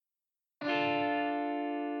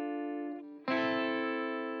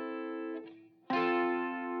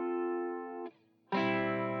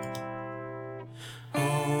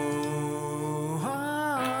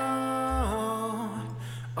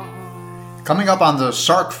Coming up on the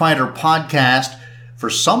Sark Fighter podcast, for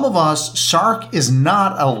some of us, Sark is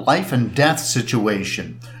not a life and death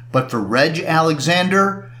situation. But for Reg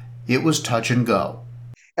Alexander, it was touch and go.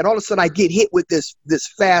 And all of a sudden I get hit with this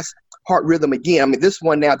fast heart rhythm again. I mean, this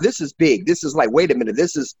one now, this is big. This is like, wait a minute,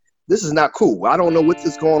 this is not cool. I don't know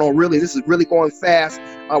what's going on really. This is really going fast.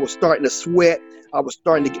 I was starting to sweat. I was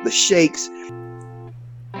starting to get the shakes.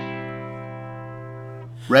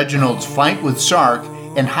 Reginald's fight with Sark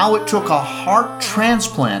and how it took a heart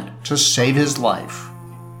transplant to save his life.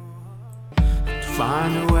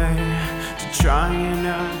 Find a way to try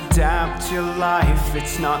and adapt your life.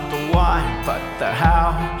 It's not the why, but the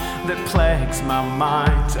how that plagues my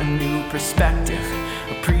mind. A new perspective.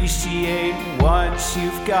 Appreciate what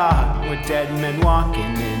you've got. With dead men walking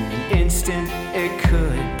in an instant, it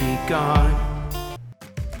could be gone.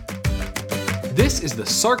 This is the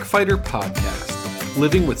Sark Fighter podcast,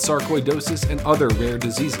 living with sarcoidosis and other rare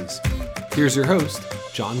diseases. Here's your host,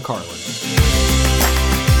 John Carlin.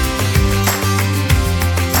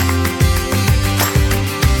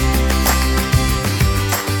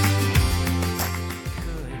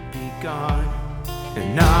 Could be gone,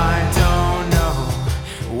 and I don't know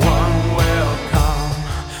when will come.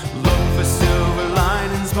 Look for silver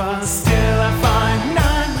linings, but still I find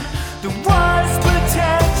none. There was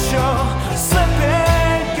potential,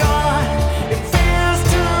 slipping gone. It feels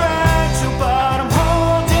torrential, but I'm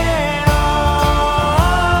holding on.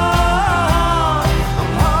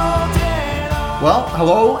 Well,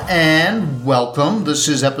 hello and welcome. This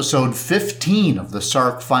is episode 15 of the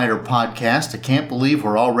Sark Fighter podcast. I can't believe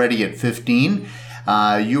we're already at 15.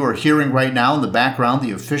 You are hearing right now in the background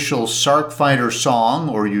the official Sark Fighter song,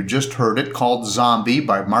 or you just heard it, called Zombie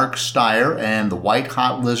by Mark Steyer and the White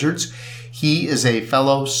Hot Lizards. He is a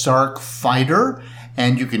fellow Sark fighter,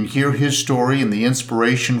 and you can hear his story and the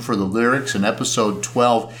inspiration for the lyrics in episode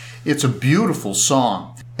 12. It's a beautiful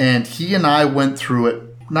song, and he and I went through it,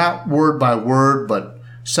 not word by word, but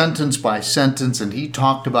sentence by sentence, and he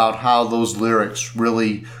talked about how those lyrics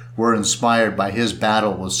really were inspired by his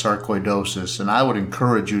battle with sarcoidosis. And I would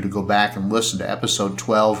encourage you to go back and listen to episode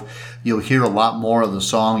 12. You'll hear a lot more of the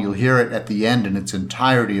song. You'll hear it at the end in its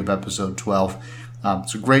entirety of episode 12.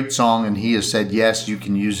 It's a great song, and he has said, yes, you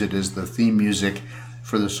can use it as the theme music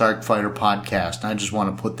for the Sark Fighter podcast. I just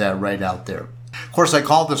want to put that right out there. Of course, I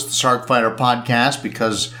call this the Sark Fighter podcast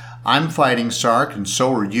because I'm fighting Sark, and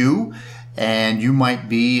so are you. And you might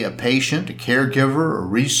be a patient, a caregiver, a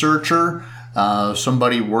researcher,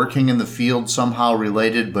 somebody working in the field somehow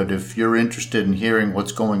related. But if you're interested in hearing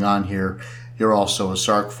what's going on here, you're also a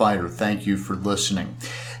Sark fighter. Thank you for listening.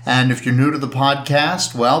 And if you're new to the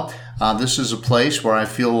podcast, well, this is a place where I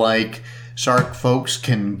feel like Sark folks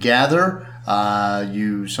can gather.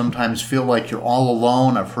 You sometimes feel like you're all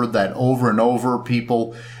alone. I've heard that over and over.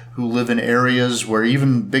 People who live in areas where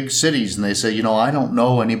even big cities, and they say, I don't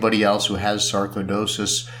know anybody else who has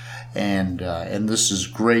sarcoidosis. And this is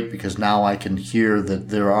great because now I can hear that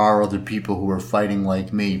there are other people who are fighting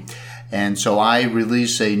like me. And so I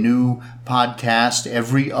release a new podcast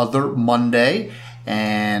every other Monday.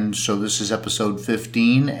 And so this is episode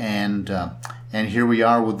 15, and here we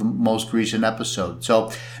are with the most recent episode.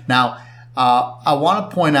 So now I want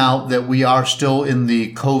to point out that we are still in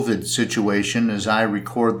the COVID situation as I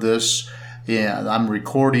record this. I'm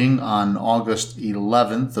recording on August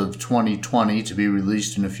 11th of 2020 to be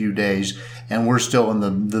released in a few days, and we're still in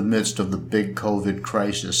the midst of the big COVID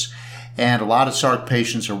crisis. And a lot of Sark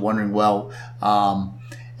patients are wondering, well,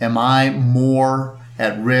 am I more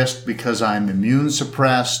at risk because I'm immune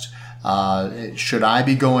suppressed? Should I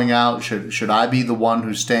be going out? Should I be the one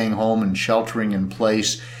who's staying home and sheltering in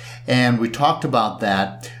place? And we talked about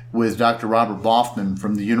that with Dr. Robert Baughman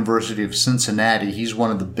from the University of Cincinnati. He's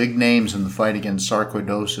one of the big names in the fight against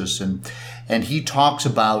sarcoidosis. And he talks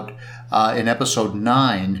about, in episode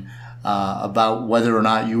 9, about whether or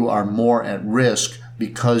not you are more at risk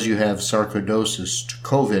because you have sarcoidosis to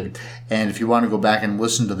COVID. And if you want to go back and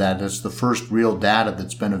listen to that, that's the first real data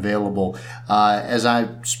that's been available. As I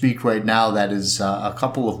speak right now, that is a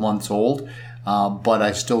couple of months old. But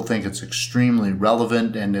I still think it's extremely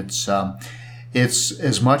relevant, and it's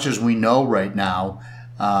as much as we know right now.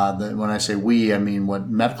 That when I say we, I mean what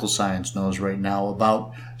medical science knows right now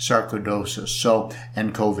about sarcoidosis,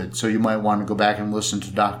 and COVID. So you might want to go back and listen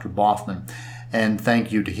to Dr. Baughman, and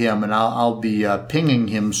thank you to him. And I'll be pinging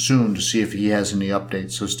him soon to see if he has any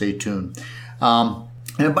updates. So stay tuned.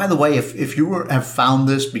 And by the way, if you have found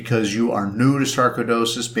this because you are new to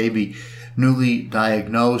sarcoidosis, maybe newly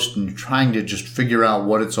diagnosed, and you're trying to just figure out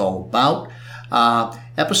what it's all about,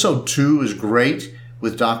 episode 2 is great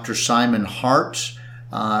with Dr. Simon Hart.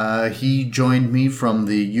 He joined me from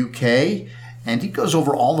the UK, and he goes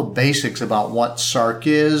over all the basics about what sarc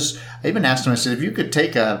is. I even asked him, I said, if you could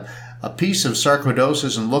take a piece of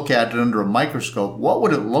sarcoidosis and look at it under a microscope, what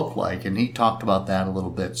would it look like? And he talked about that a little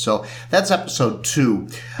bit. So that's episode 2.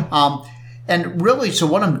 And really, so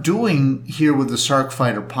what I'm doing here with the Sarc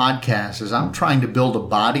Fighter podcast is I'm trying to build a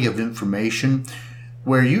body of information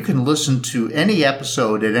where you can listen to any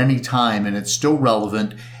episode at any time and it's still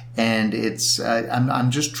relevant. And it's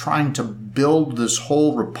I'm just trying to build this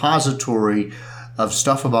whole repository of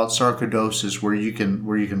stuff about sarcoidosis where you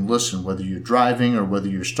can listen, whether you're driving or whether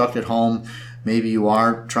you're stuck at home. Maybe you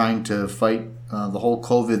are trying to fight the whole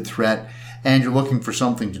COVID threat and you're looking for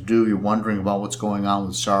something to do. You're wondering about what's going on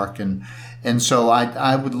with sarc. And so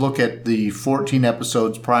I would look at the 14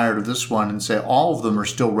 episodes prior to this one and say all of them are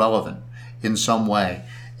still relevant in some way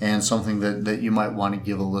and something that you might want to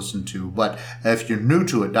give a listen to. But if you're new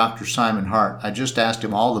to it, Dr. Simon Hart, I just asked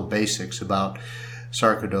him all the basics about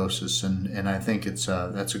sarcoidosis, and I think that's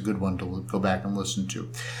a good one to go back and listen to.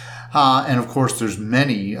 And of course, there's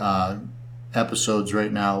many episodes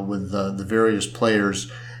right now with the various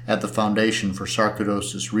players at the Foundation for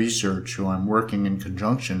Sarcoidosis Research, who I'm working in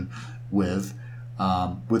conjunction with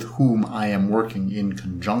whom I am working in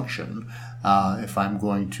conjunction, if I'm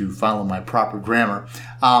going to follow my proper grammar,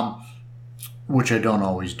 which I don't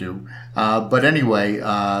always do. But anyway,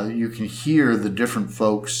 you can hear the different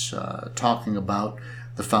folks talking about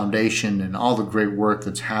the foundation and all the great work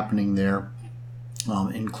that's happening there,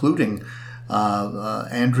 including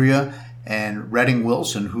Andrea and Redding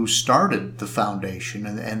Wilson, who started the foundation.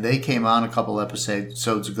 And they came on a couple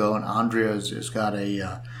episodes ago, and Andrea has got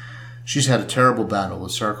she's had a terrible battle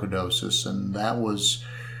with sarcoidosis, and that was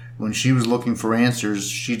when she was looking for answers.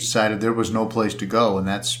 She decided there was no place to go, and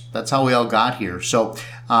that's how we all got here. So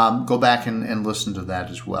go back and listen to that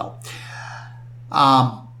as well.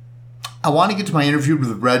 I want to get to my interview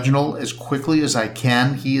with Reginald as quickly as I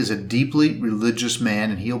can. He is a deeply religious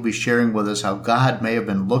man, and he'll be sharing with us how God may have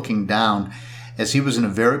been looking down as he was in a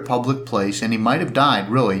very public place, and he might have died,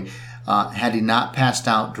 really, had he not passed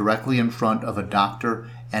out directly in front of a doctor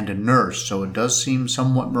and a nurse. So it does seem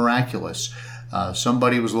somewhat miraculous.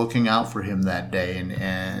 Somebody was looking out for him that day,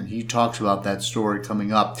 and he talks about that story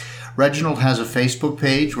coming up. Reginald has a Facebook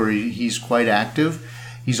page where he's quite active.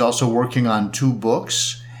 He's also working on 2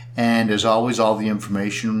 books, and as always, all the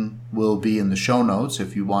information will be in the show notes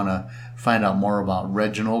if you want to find out more about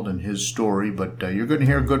Reginald and his story, but you're going to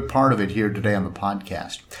hear a good part of it here today on the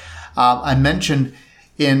podcast. I mentioned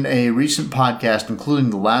in a recent podcast, including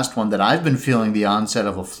the last one, that I've been feeling the onset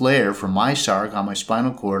of a flare from my sarc on my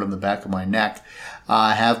spinal cord on the back of my neck.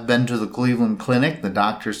 I have been to the Cleveland Clinic. The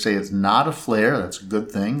doctors say it's not a flare. That's a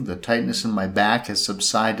good thing. The tightness in my back has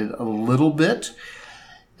subsided a little bit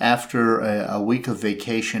after a week of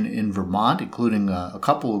vacation in Vermont, including a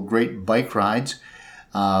couple of great bike rides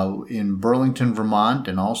in Burlington, Vermont,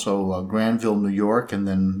 and also Granville, New York, and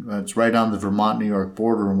then it's right on the Vermont-New York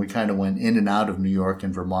border, and we kind of went in and out of New York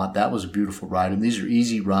and Vermont. That was a beautiful ride, and these are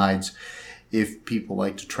easy rides if people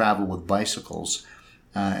like to travel with bicycles.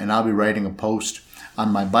 And I'll be writing a post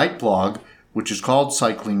on my bike blog, which is called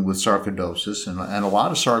Cycling with Sarcoidosis, and a lot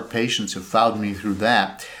of sarc patients have followed me through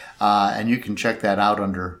that. And you can check that out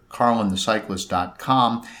under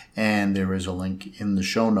carlinthecyclist.com, and there is a link in the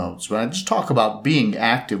show notes. But I just talk about being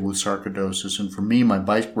active with sarcoidosis, and for me, my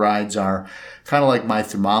bike rides are kind of like my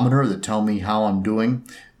thermometer that tell me how I'm doing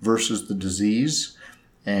versus the disease,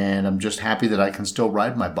 and I'm just happy that I can still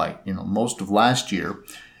ride my bike. You know, most of last year,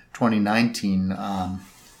 2019,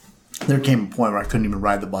 there came a point where I couldn't even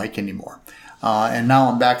ride the bike anymore. And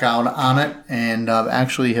now I'm back out on it, and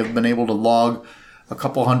actually have been able to log a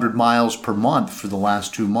couple 100 miles per month for the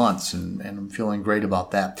last 2 months, and I'm feeling great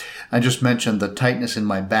about that. I just mentioned the tightness in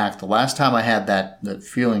my back. The last time I had that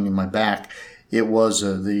feeling in my back, it was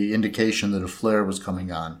the indication that a flare was coming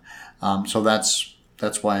on. So that's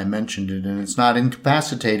why I mentioned it, and it's not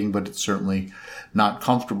incapacitating, but it's certainly not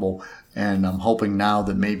comfortable. And I'm hoping now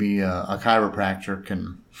that maybe a chiropractor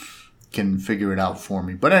can figure it out for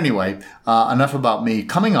me. But anyway, enough about me.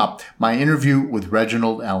 Coming up, my interview with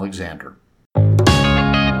Reginald Alexander.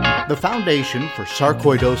 The Foundation for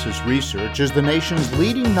Sarcoidosis Research is the nation's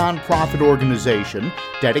leading nonprofit organization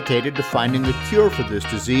dedicated to finding a cure for this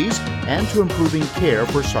disease and to improving care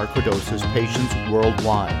for sarcoidosis patients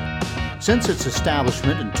worldwide. Since its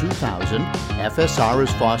establishment in 2000, FSR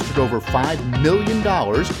has fostered over $5 million in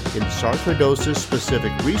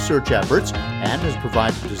sarcoidosis-specific research efforts and has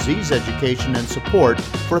provided disease education and support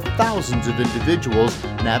for thousands of individuals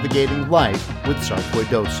navigating life with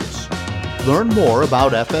sarcoidosis. Learn more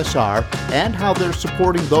about FSR and how they're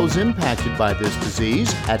supporting those impacted by this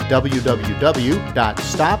disease at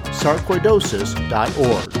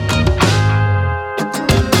www.stopsarcoidosis.org.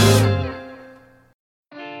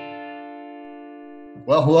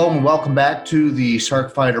 Well, hello and welcome back to the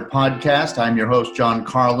Sarc Fighter Podcast. I'm your host, John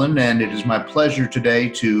Carlin, and it is my pleasure today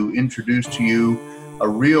to introduce to you a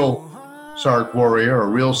real Sarc warrior, a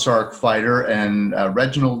real Sarc fighter, and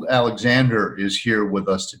Reginald Alexander is here with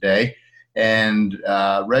us today. And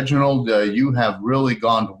Reginald, you have really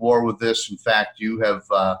gone to war with this. In fact, you have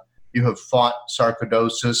fought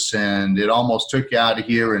sarcoidosis, and it almost took you out of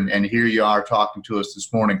here, and here you are talking to us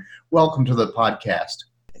this morning. Welcome to the podcast.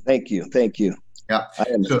 Thank you. Yeah, I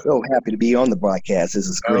am so happy to be on the broadcast. This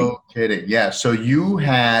is great. No kidding. Yeah. So you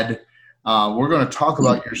had, we're going to talk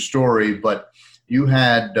about your story, but you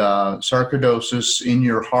had sarcoidosis in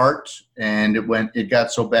your heart, and it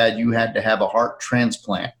got so bad you had to have a heart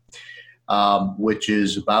transplant, which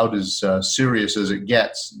is about as serious as it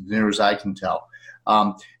gets, near as I can tell.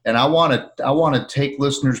 And I want to take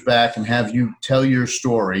listeners back and have you tell your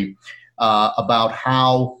story about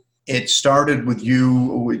how it started with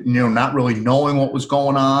you not really knowing what was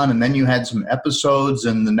going on, and then you had some episodes,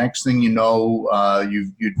 and the next thing you know,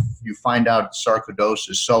 you find out it's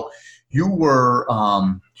sarcoidosis. So you were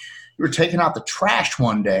taking out the trash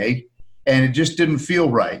one day, and it just didn't feel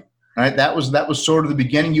right. Right? That was sort of the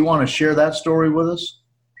beginning. You want to share that story with us?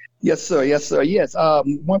 Yes, sir. Yes.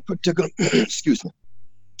 One particular, excuse me.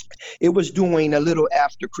 It was doing a little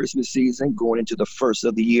after Christmas season, going into the first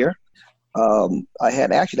of the year. I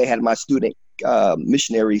had my student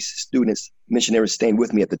missionaries staying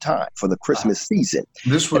with me at the time for the Christmas season.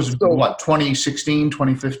 This was 2016,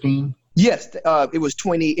 2015? Yes, it was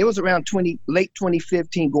around late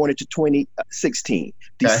 2015 going into 2016. Okay.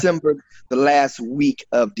 December, the last week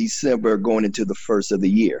of December going into the first of the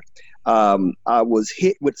year. I was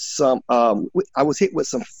hit with some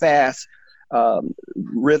fast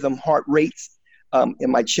rhythm heart rates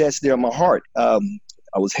in my chest there in my heart. I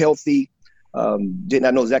was healthy. Did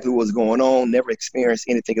not know exactly what was going on, never experienced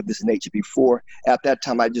anything of this nature before. At that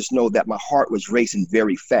time, I just know that my heart was racing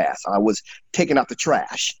very fast. I was taking out the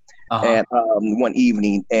trash and one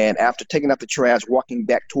evening, and after taking out the trash, walking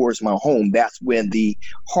back towards my home, that's when the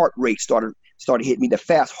heart rate started hitting me. The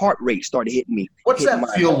fast heart rate started hitting me. What's that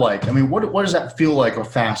feel like? I mean, what does that feel like, a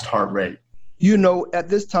fast heart rate? At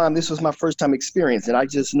this time, this was my first time experience, and I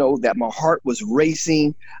just know that my heart was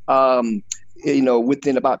racing.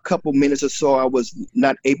 Within about a couple minutes or so, I was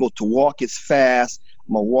not able to walk as fast.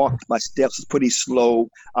 My steps was pretty slow.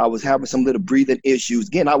 I was having some little breathing issues.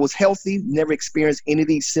 Again, I was healthy, never experienced any of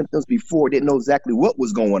these symptoms before, didn't know exactly what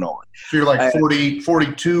was going on. So you're like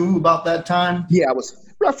 42 about that time? Yeah, I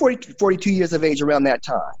was around 42 years of age around that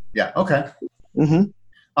time. Yeah, okay. Mm-hmm.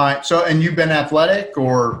 All right, so, and you've been athletic,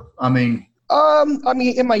 or, in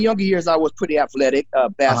my younger years, I was pretty athletic,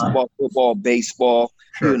 basketball, football, baseball,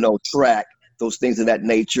 sure. Track, those things of that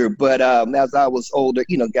nature. But as I was older,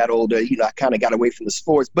 got older, I kind of got away from the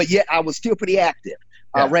sports, but yet I was still pretty active.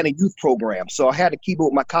 Yeah. I ran a youth program, so I had to keep up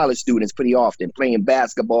with my college students pretty often, playing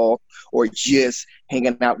basketball or just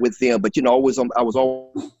hanging out with them. But, I was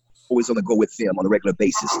always on the go with them on a regular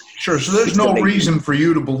basis. Sure. So there's no reason for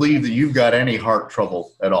you to believe that you've got any heart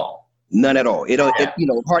trouble at all? None at all.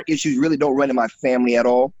 Heart issues really don't run in my family at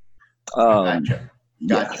all. Gotcha.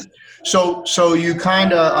 Yeah. So you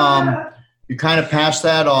kind of passed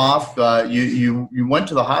that off. You went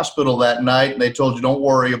to the hospital that night, and they told you don't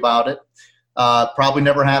worry about it. Probably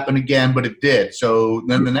never happened again, but it did. So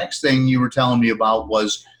then the next thing you were telling me about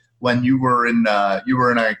was when you were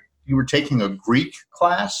taking a Greek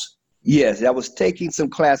class. Yes, I was taking some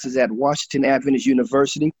classes at Washington Adventist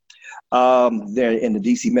University. There in the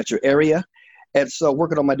DC metro area. And so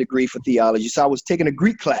working on my degree for theology. So I was taking a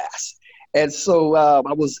Greek class. And so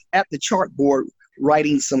I was at the chalkboard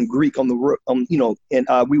writing some Greek on the, and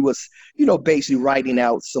we was, basically writing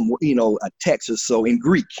out some, a text or so in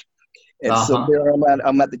Greek. And so there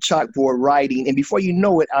I'm at the chalkboard writing. And before you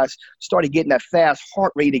know it, I started getting that fast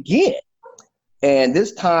heart rate again. And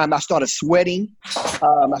this time I started sweating.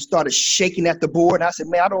 I started shaking at the board. I said,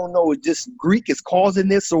 man, I don't know if this Greek is causing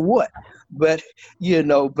this or what. But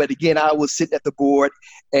again, I was sitting at the board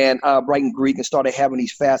and writing Greek and started having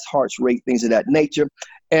these fast heart rate, things of that nature.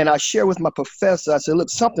 And I shared with my professor, I said, look,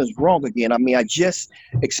 something's wrong again. I just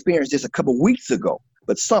experienced this a couple of weeks ago,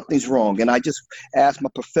 but something's wrong. And I just asked my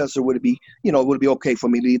professor, would it be okay for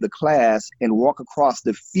me to leave the class and walk across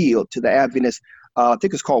the field to the Adventist, I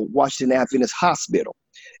think it's called Washington Adventist Hospital.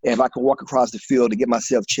 And if I could walk across the field to get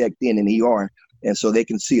myself checked in the ER And so they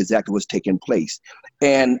can see exactly what's taking place.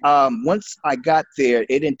 And once I got there,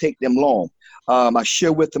 it didn't take them long. I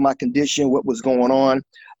shared with them my condition, what was going on.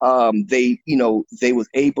 They was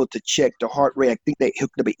able to check the heart rate. I think they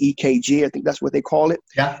hooked up an EKG. I think that's what they call it.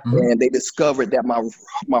 Yeah. Mm-hmm. And they discovered that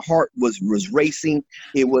my heart was racing.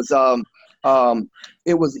 It was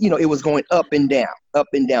going up and down.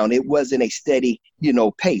 It wasn't a steady,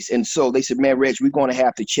 pace. And so they said, man, Reg, we're going to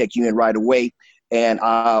have to check you in right away. And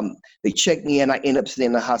they checked me in. I ended up staying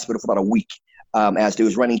in the hospital for about a week as they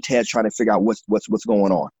was running tests, trying to figure out what's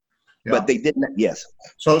going on. Yeah. But they didn't. Yes.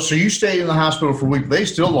 So you stayed in the hospital for a week. They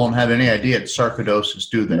still don't have any idea it's sarcoidosis,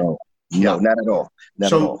 do they? No, not at all.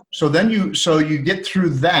 Not at all. So then you get through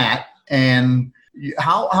that, and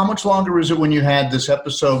how much longer is it when you had this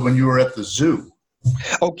episode when you were at the zoo?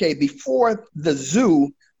 Okay, before the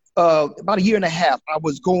zoo, about a year and a half, I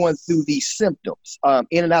was going through these symptoms,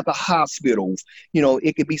 in and out the hospital.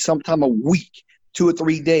 It could be sometime a week, 2 or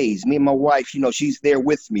 3 days. Me and my wife, she's there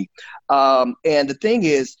with me. And the thing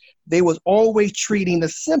is, they was always treating the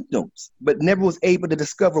symptoms, but never was able to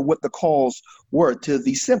discover what the cause were to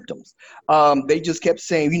these symptoms. They just kept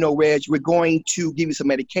saying, Reg, we're going to give you some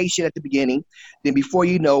medication at the beginning. Then before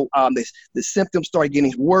you know, the symptoms started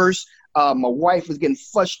getting worse. My wife was getting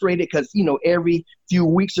frustrated because, every few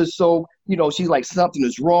weeks or so, she's like, something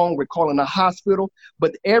is wrong. We're calling the hospital.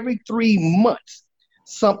 But every 3 months,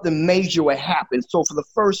 something major would happen. So for the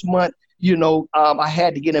first month, I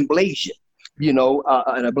had to get an ablation. An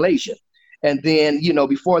ablation. And then,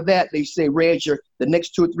 before that, they say, Reg, the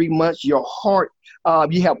next 2 or 3 months, your heart,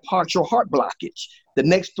 you have partial heart blockage. The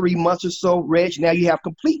next 3 months or so, Reg, now you have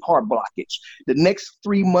complete heart blockage. The next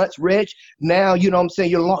 3 months, Reg, now, your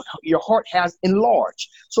heart has enlarged.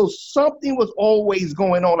 So something was always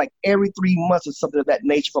going on, like every 3 months or something of that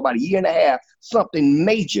nature for about a year and a half, something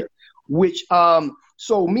major, which,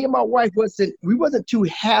 so me and my wife wasn't too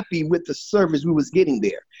happy with the service we was getting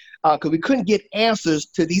there. Because we couldn't get answers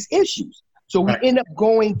to these issues. So we ended up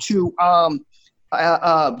going to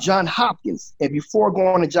Johns Hopkins. And before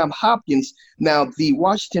going to Johns Hopkins, now the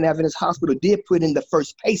Washington Adventist Hospital did put in the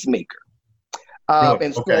first pacemaker.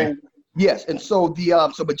 And so, yes. And so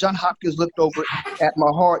but Johns Hopkins looked over at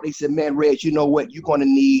my heart. They said, man, Reg, you know what? You got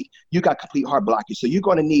complete heart blockage. So you're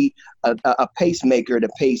going to need a pacemaker to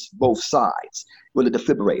pace both sides with a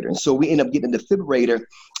defibrillator. And so we ended up getting a defibrillator.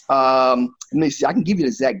 Let me see, I can give you the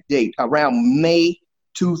exact date, around May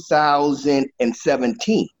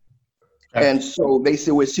 2017. Okay. And so they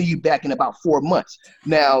said, we'll see you back in about 4 months.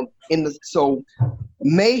 Now, so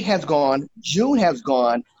May has gone, June has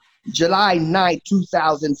gone, July 9th,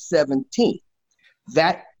 2017.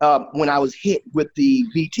 That when I was hit with the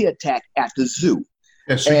VT attack at the zoo.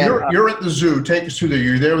 Yeah, so you're at the zoo. Take us through there.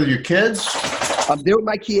 You're there with your kids? I'm there with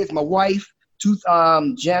my kids, my wife, July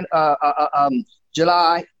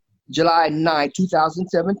 9,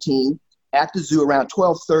 2017, at the zoo around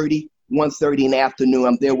 12:30, 1:30 in the afternoon.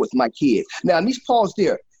 I'm there with my kids. Now, let me pause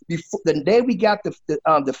there. Before the day we got the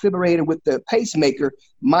defibrillator with the pacemaker,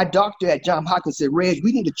 my doctor at Johns Hopkins said, Reg,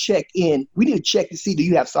 we need to check in. We need to check to see, do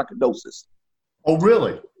you have sarcoidosis? Oh,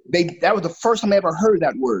 really? That was the first time I ever heard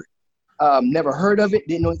that word. Never heard of it,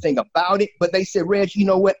 didn't know anything about it. But they said, Reg, you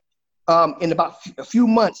know what? In about a few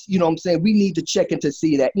months, we need to check in to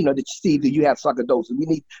see that, to see that you have sarcoidosis. We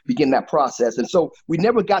need to begin that process. And so we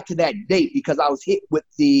never got to that date because I was hit with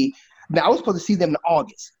I was supposed to see them in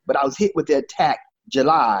August, but I was hit with the attack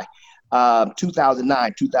July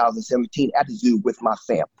 2009, 2017 at the zoo with my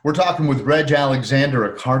family. We're talking with Reg Alexander,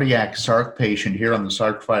 a cardiac SARC patient here on the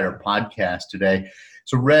SARC Fighter podcast today.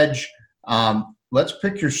 So Reg, let's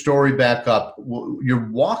pick your story back up. You're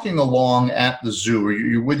walking along at the zoo.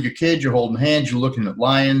 You're with your kids. You're holding hands. You're looking at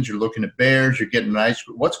lions. You're looking at bears. You're getting ice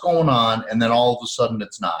cream. What's going on? And then all of a sudden,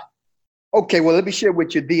 it's not. Okay. Well, let me share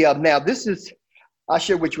with you I'll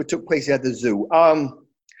share with you what took place at the zoo.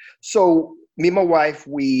 So me and my wife,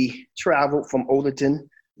 we traveled from Overton,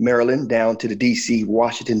 Maryland, down to the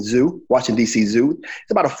Washington D.C. Zoo.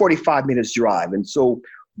 It's about a 45 minutes drive. And so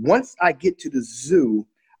once I get to the zoo,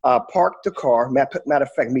 parked the car. Matter of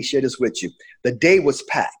fact, let me share this with you. The day was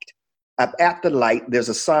packed. At the light, there's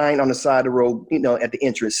a sign on the side of the road, at the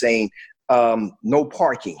entrance saying, no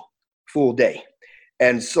parking, full day.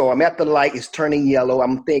 And so I'm at the light, it's turning yellow.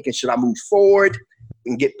 I'm thinking, should I move forward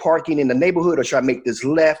and get parking in the neighborhood, or should I make this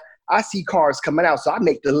left? I see cars coming out, so I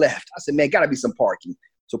make the left. I said, man, gotta be some parking.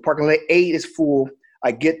 So parking lot A is full.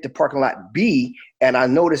 I get to parking lot B, and I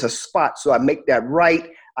notice a spot, so I make that right.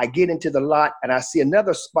 I get into the lot, and I see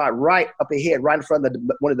another spot right up ahead, right in front of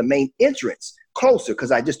one of the main entrance, closer,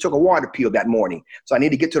 because I just took a water pill that morning. So I need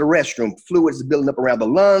to get to the restroom. Fluid is building up around the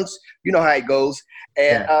lungs. You know how it goes.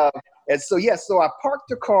 And so, so I parked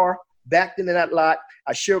the car, backed into that lot.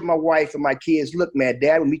 I shared with my wife and my kids, look, man,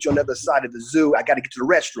 Dad will meet you on the other side of the zoo. I got to get to the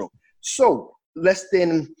restroom. So I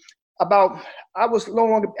was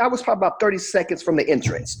probably about 30 seconds from the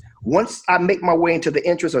entrance. Once I make my way into the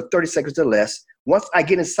entrance, or 30 seconds or less, once I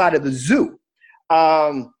get inside of the zoo,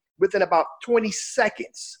 within about 20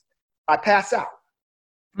 seconds, I pass out.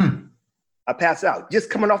 I pass out. Just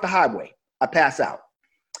coming off the highway, I pass out.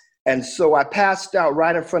 And so I passed out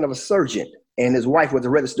right in front of a surgeon, and his wife was a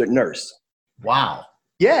registered nurse. Wow.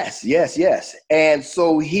 Yes. And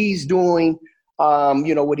so he's doing,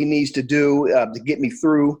 what he needs to do to get me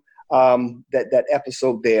through that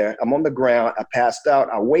episode there. I'm on the ground. I passed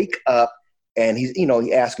out. I wake up, and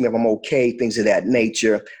he asked me if I'm okay, things of that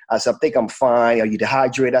nature. I said, I think I'm fine. Are you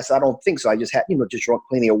dehydrated? I said, I don't think so. I just had, just drunk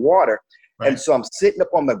plenty of water. Right. And so I'm sitting up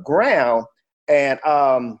on the ground, and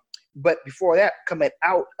but before that, coming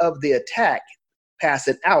out of the attack,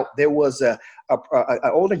 passing out, there was an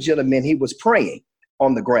older gentleman. He was praying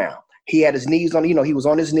on the ground. He had his knees on, he was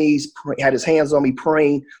on his knees, had his hands on me,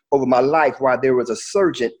 praying over my life, while there was a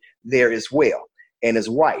surgeon there as well, and his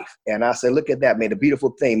wife. And I said, look at that, man, the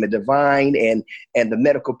beautiful thing, the divine and the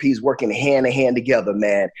medical piece working hand in hand together,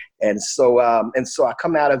 man. And so I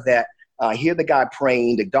come out of that. I hear the guy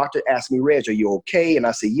praying. The doctor asked me, Reg, are you okay? And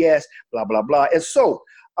I said, yes, blah, blah, blah. And so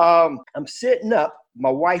I'm sitting up. My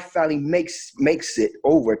wife finally makes it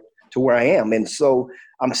over to where I am. And so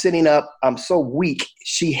I'm sitting up. I'm so weak.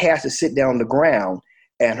 She has to sit down on the ground,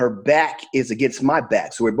 and her back is against my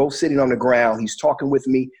back. So we're both sitting on the ground. He's talking with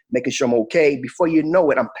me, making sure I'm okay. Before you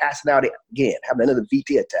know it, I'm passing out again, having another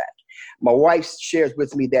VT attack. My wife shares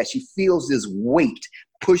with me that she feels this weight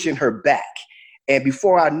pushing her back. And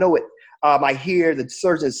before I know it, I hear the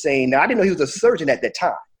surgeon saying, now I didn't know he was a surgeon at that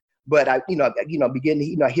time, but I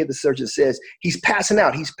hear the surgeon says, he's passing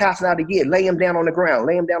out again. Lay him down on the ground.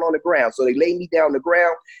 So they lay me down on the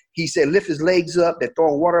ground. He said, lift his legs up. They're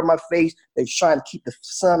throwing water in my face. They're trying to keep the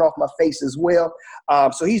sun off my face as well.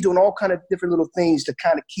 So he's doing all kind of different little things to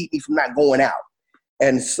kind of keep me from not going out.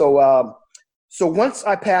 And so once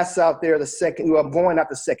I pass out there I'm going out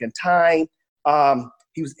the second time.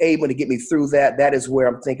 He was able to get me through that. That is where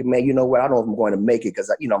I'm thinking, man, you know what? I don't know if I'm going to make it, because,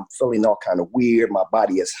 I'm feeling all kind of weird. My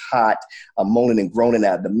body is hot. I'm moaning and groaning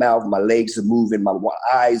out of the mouth. My legs are moving. My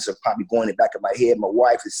eyes are probably going in the back of my head. My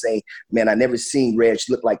wife is saying, man, I never seen Reg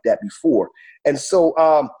look like that before. And so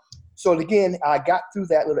again, I got through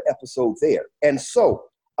that little episode there. And so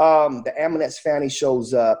the ambulance family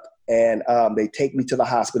shows up, and they take me to the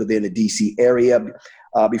hospital there in the DC area.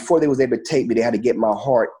 Before they was able to take me, they had to get my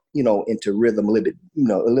heart, into rhythm a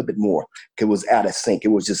little bit more. It was out of sync. It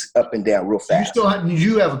was just up and down real fast.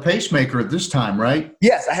 You have a pacemaker at this time, right?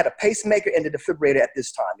 Yes, I had a pacemaker and a defibrillator at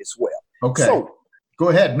this time as well. Okay. So go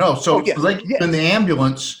ahead. No, in the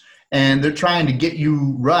ambulance, and they're trying to get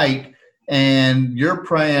you right, and you're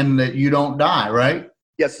praying that you don't die, right?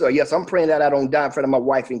 Yes, sir. Yes, I'm praying that I don't die in front of my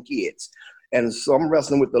wife and kids. And so I'm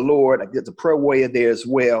wrestling with the Lord. There's a prayer warrior there as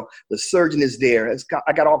well. The surgeon is there.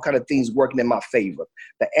 I got all kind of things working in my favor.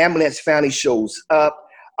 The ambulance finally shows up.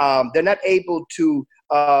 They're not able to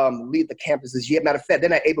leave the campuses yet. Matter of fact, they're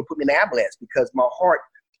not able to put me in the ambulance because my heart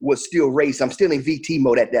was still racing. I'm still in VT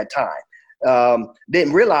mode at that time.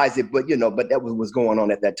 Didn't realize it, but that was what was going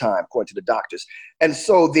on at that time, according to the doctors. And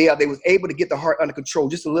so they was able to get the heart under control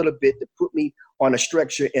just a little bit to put me on a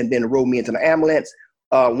stretcher and then roll me into the ambulance.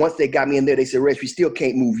 Once they got me in there, they said, Reg, we still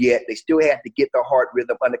can't move yet. They still had to get the heart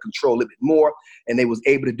rhythm under control a little bit more, and they was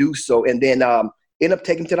able to do so. And then ended up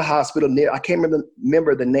taking me to the hospital. I can't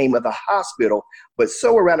remember the name of the hospital, but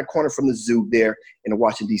so around the corner from the zoo there in the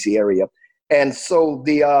Washington, D.C. area. And so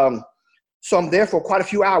so I'm there for quite a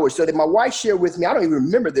few hours. So that my wife shared with me, I don't even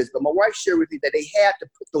remember this, but my wife shared with me that they had to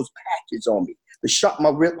put those patches on me to shock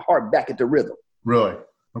my heart back into rhythm. Really?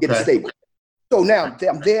 Okay. Get it stable. So now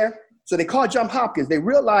I'm there. So they called Johns Hopkins. They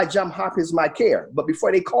realized Johns Hopkins might care. But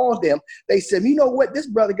before they called them, they said, you know what? This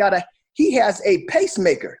brother he has a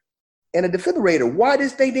pacemaker and a defibrillator. Why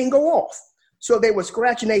this thing didn't go off? So they were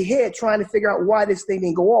scratching their head trying to figure out why this thing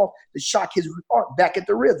didn't go off to shock his heart back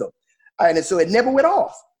into rhythm. And so it never went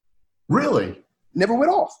off. Really? Never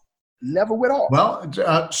went off.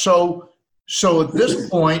 Well, so at this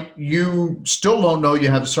point, you still don't know you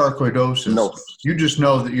have sarcoidosis. No. You just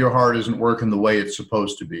know that your heart isn't working the way it's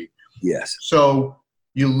supposed to be. Yes. So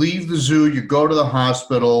you leave the zoo, you go to the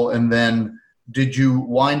hospital, and then did you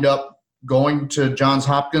wind up going to Johns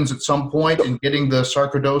Hopkins at some point and getting the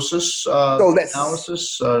sarcoidosis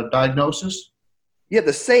diagnosis? Yeah,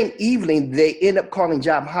 the same evening, they end up calling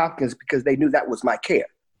Johns Hopkins because they knew that was my care.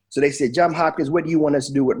 So they said, Johns Hopkins, what do you want us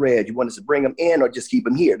to do with Reg? You want us to bring him in or just keep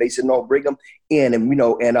him here? They said, no, bring him in. And,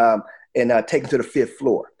 and taken to the 5th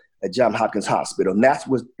floor at Johns Hopkins Hospital. And that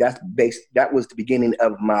was the beginning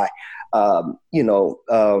of my, what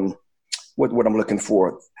I'm looking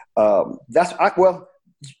for. The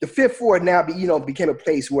 5th floor now, became a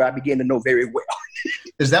place where I began to know very well.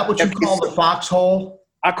 Is that what you call the foxhole?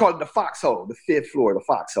 I call it the foxhole, the 5th floor, the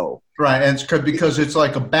foxhole. Right, and it's because it's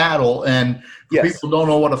like a battle, and people don't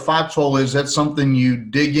know what a foxhole is. That's something you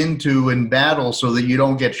dig into in battle so that you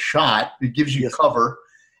don't get shot. It gives you cover,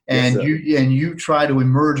 and you try to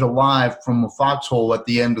emerge alive from a foxhole at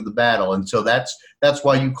the end of the battle, and so that's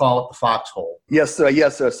why you call it the foxhole. Yes, sir.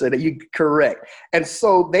 So that you correct. And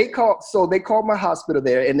so they called my hospital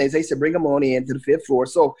there, and they said bring them on in to the 5th floor.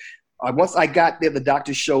 So once I got there, the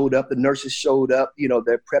doctors showed up, the nurses showed up.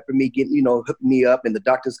 They're prepping me, hooking me up, and the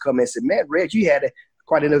doctors come in and said, "Man, Reg, you had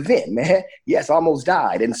quite an event, man. Yes, I almost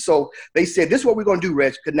died." And so they said, "This is what we're going to do,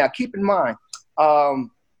 Reg." Because now, keep in mind,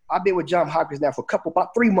 I've been with Johns Hopkins now for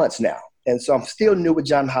about 3 months now, and so I'm still new with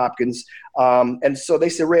Johns Hopkins. And so they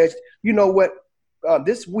said, "Reg, you know what?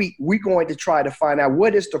 This week we're going to try to find out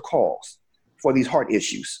what is the cause for these heart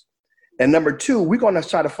issues. And number 2, we're going to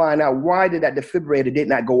try to find out why that defibrillator did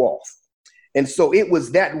not go off." And so it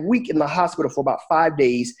was that week in the hospital for about 5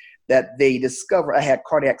 days that they discovered I had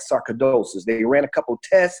cardiac sarcoidosis. They ran a couple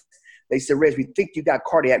tests. They said, "Reg, we think you got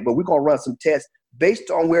cardiac, but we're going to run some tests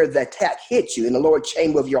based on where the attack hit you in the lower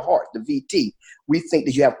chamber of your heart, the VT. We think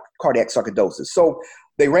that you have cardiac sarcoidosis." So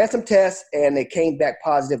they ran some tests, and they came back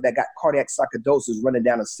positive that got cardiac sarcoidosis running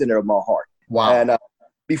down the center of my heart. Wow. And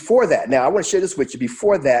before that, now I want to share this with you.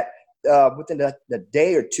 Before that, within the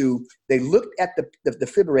day or two, they looked at the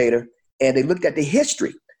defibrillator, and they looked at the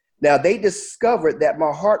history. Now, they discovered that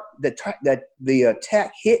my heart, that the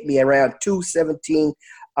attack hit me around 217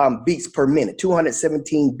 beats per minute,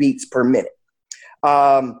 217 beats per minute.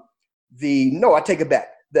 I take it back.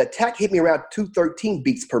 The attack hit me around 213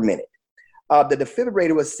 beats per minute. The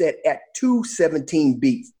defibrillator was set at 217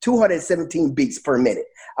 beats per minute.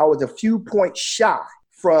 I was a few points shy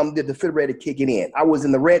from the defibrillator kicking in. I was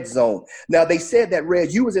in the red zone. Now, they said that,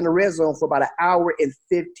 Reg, you was in the red zone for about 1 hour and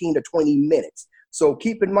 15 to 20 minutes. So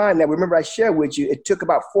keep in mind that, remember I shared with you, it took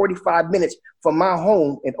about 45 minutes from my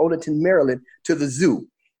home in Odenton, Maryland to the zoo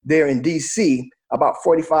there in D.C., about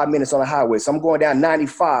 45 minutes on the highway. So I'm going down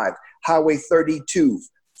 95, Highway 32,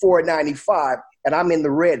 495, and I'm in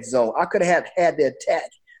the red zone. I could have had the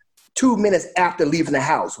attack 2 minutes after leaving the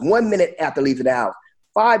house, 1 minute after leaving the house,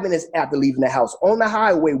 5 minutes after leaving the house on the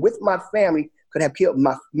highway with my family, could have killed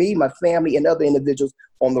me, my family, and other individuals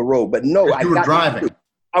on the road. But no, you were driving.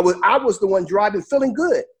 I was the one driving, feeling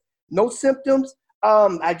good. No symptoms.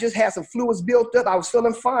 I just had some fluids built up. I was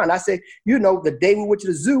feeling fine. I said, the day we went to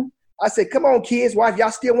the zoo, I said, "Come on, kids, why, if y'all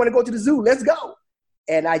still want to go to the zoo, let's go."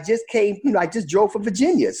 And I just came, I just drove from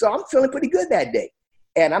Virginia. So I'm feeling pretty good that day.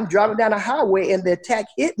 And I'm driving down the highway, and the attack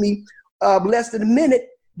hit me less than a minute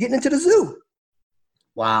getting into the zoo.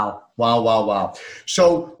 Wow.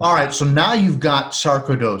 So, all right. So now you've got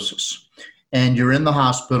sarcoidosis and you're in the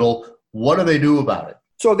hospital. What do they do about it?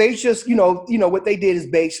 So they just, what they did is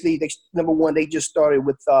basically, number one, they just started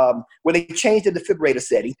with, they changed the defibrillator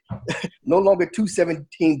setting. No longer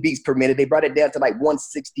 217 beats per minute. They brought it down to like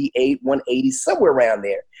 168, 180, somewhere around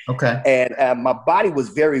there. Okay. And my body was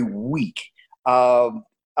very weak.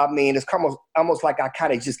 It's almost like I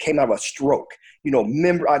kind of just came out of a stroke.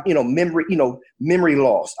 Memory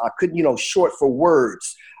loss. I couldn't, short for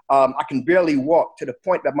words. I can barely walk, to the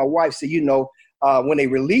point that my wife said, when they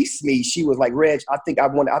released me, she was like, "Reg, I think I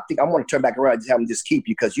want to turn back around and have them just keep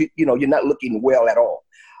you, because you're not looking well at all."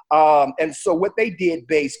 And so what they did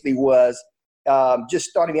basically was just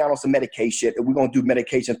starting me out on some medication, and we're going to do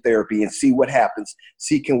medication therapy and see what happens.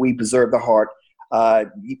 See, can we preserve the heart?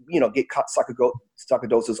 Get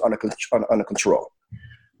sarcoidosis under control.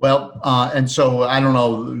 Well, and so I don't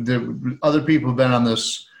know, other people have been on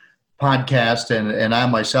this podcast, and I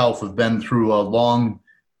myself have been through a long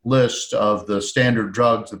list of the standard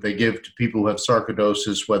drugs that they give to people who have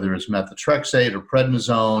sarcoidosis, whether it's methotrexate or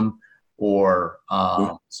prednisone or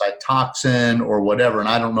Cytoxan or whatever. And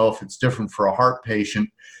I don't know if it's different for a heart patient.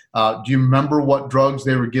 Do you remember what drugs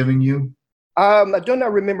they were giving you? I do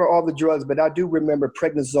not remember all the drugs, but I do remember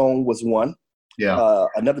prednisone was one. Yeah.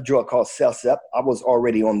 Another drug called Celsep. I was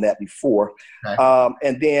already on that before. Okay.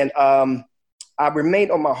 And then I remained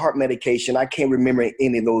on my heart medication. I can't remember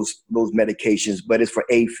any of those medications, but it's for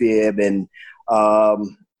AFib and a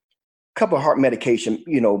couple of heart medication,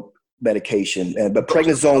 medication. But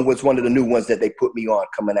prednisone was one of the new ones that they put me on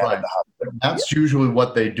coming out of the hospital. That's usually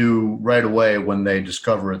what they do right away when they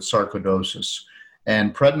discover it's sarcoidosis.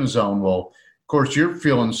 And prednisone will, of course, you're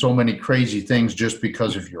feeling so many crazy things just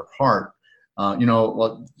because of your heart.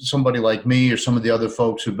 somebody like me or some of the other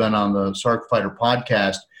folks who've been on the Sarc Fighter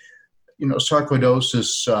podcast,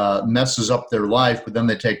 sarcoidosis messes up their life, but then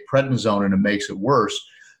they take prednisone and it makes it worse.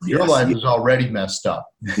 Your life is already messed up.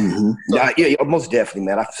 Mm-hmm. Yeah, most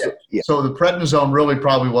definitely, man. So the prednisone really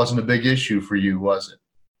probably wasn't a big issue for you, was it?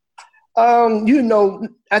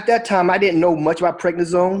 At that time, I didn't know much about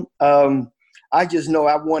prednisone. I just know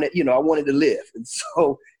I wanted to live. And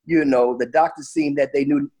so, the doctors seemed that they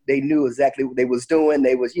knew exactly what they was doing.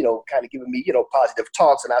 They was, kind of giving me, positive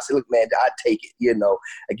talks. And I said, look, man, I'd take it,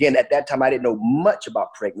 Again, at that time, I didn't know much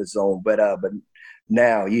about prednisone, but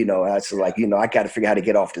now, I was like, I got to figure out how to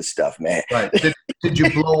get off this stuff, man. Right. Did you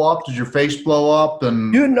blow up? Did your face blow up?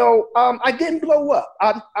 And I didn't blow up.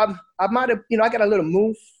 I might have, I got a little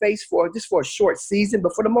moon face for a short season,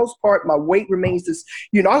 but for the most part, my weight remains this.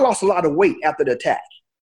 I lost a lot of weight after the attack.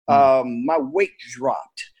 My weight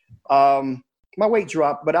dropped.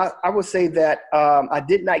 But I would say that I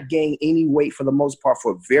did not gain any weight for the most part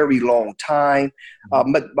for a very long time.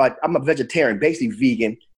 But I'm a vegetarian, basically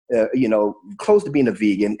vegan. Close to being a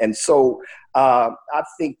vegan. And so I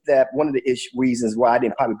think that one of the reasons why I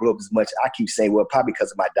didn't probably blow up as much, I keep saying, well, probably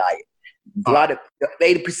because of my diet. A lot of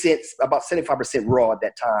 80%, about 75% raw at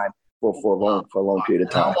that time for a long period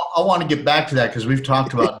of time. I want to get back to that because we've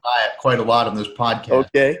talked about diet quite a lot on this podcast.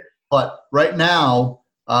 Okay. But right now,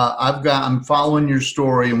 I'm following your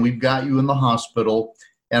story and we've got you in the hospital.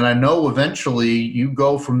 And I know eventually you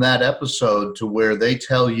go from that episode to where they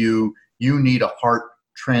tell you need a heart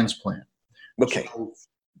transplant. Okay. So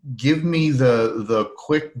give me the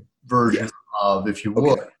quick version of, if you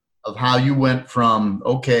would, of how you went from,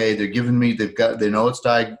 they're giving me, they know it's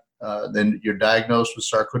then you're diagnosed with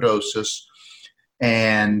sarcoidosis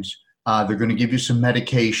and they're going to give you some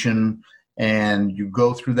medication and you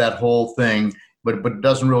go through that whole thing, but it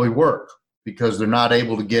doesn't really work because they're not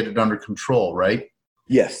able to get it under control, right?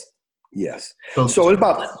 Yes. So it's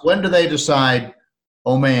about, when do they decide,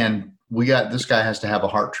 oh man, this guy has to have a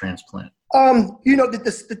heart transplant?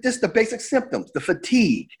 The basic symptoms, the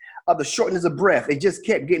fatigue, the shortness of breath, it just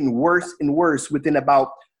kept getting worse and worse within about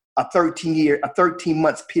a 13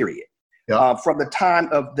 months period. From the time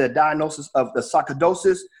of the diagnosis of the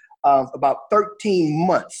sarcoidosis, about 13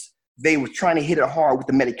 months, they were trying to hit it hard with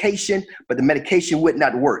the medication, but the medication would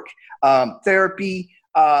not work. Therapy,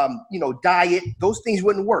 diet, those things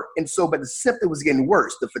wouldn't work. And so, but the symptom was getting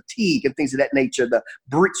worse, the fatigue and things of that nature, the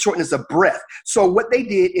shortness of breath. So what they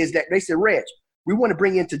did is that they said, Reg, we want to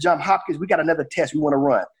bring you into Johns Hopkins. We got another test we want to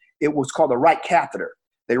run. It was called the right catheter.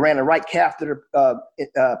 They ran a right catheter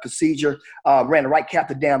procedure, ran a right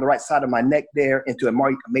catheter down the right side of my neck there into a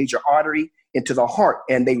major artery, into the heart.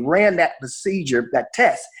 And they ran that procedure, that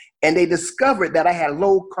test, and they discovered that I had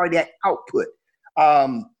low cardiac output.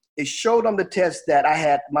 It showed on the test that I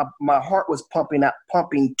had, my heart was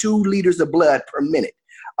pumping 2 liters of blood per minute.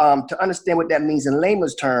 To understand what that means in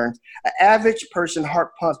layman's terms, an average person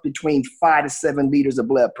heart pumps between 5 to 7 liters of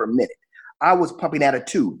blood per minute. I was pumping at a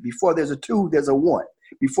 2. Before there's a 2, there's a 1.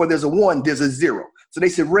 Before there's a 1, there's a 0. So they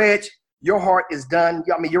said, Reg, your heart is done.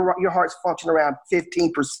 I mean, your heart's functioning around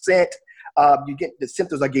 15%. The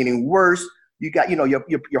symptoms are getting worse. You got,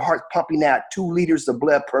 your heart's pumping out 2 liters of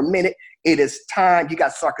blood per minute. It is time. You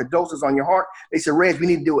got sarcoidosis on your heart. They said, Reg, we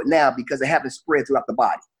need to do it now because it haven't spread throughout the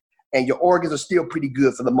body. And your organs are still pretty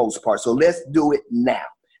good for the most part. So let's do it now.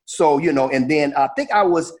 So, and then I think I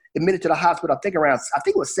was admitted to the hospital, I think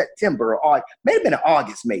it was September or may have been in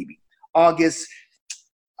August, August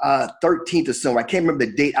 13th or so. I can't remember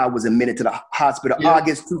the date I was admitted to the hospital,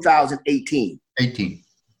 August 2018.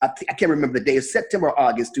 I can't remember the day. It's September or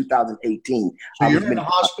August 2018. So you're in the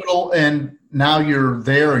hospital and now you're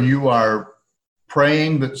there and you are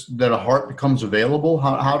praying that a heart becomes available.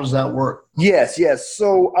 How does that work? Yes.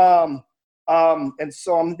 So, and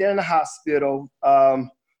so I'm there in the hospital, for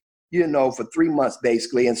 3 months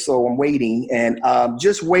basically. And so I'm waiting and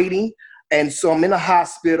just waiting. And so I'm in the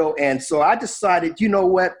hospital. And so I decided, you know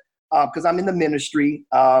what, because I'm in the ministry.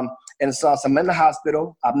 And so I'm in the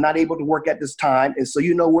hospital. I'm not able to work at this time. And so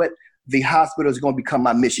you know what? The hospital is going to become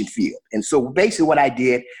my mission field. And so basically what I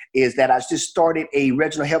did is that I just started a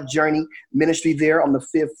Regional Health Journey ministry there on the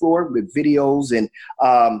 5th floor with videos and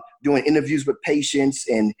doing interviews with patients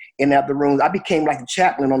and in other rooms. I became like a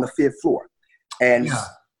chaplain on the 5th floor. And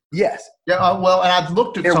yes. Yeah. Well, and I've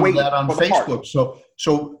looked at some of that on Facebook.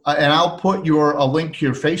 So and I'll put a link to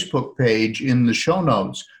your Facebook page in the show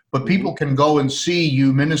notes. But people can go and see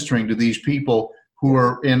you ministering to these people who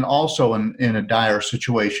are also in a dire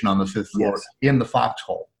situation on the 5th floor in the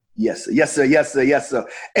foxhole. Yes, sir.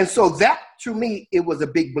 And so that, to me, it was a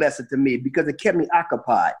big blessing to me because it kept me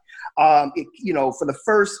occupied. For the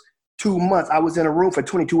first 2 months, I was in a room for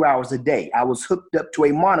 22 hours a day. I was hooked up to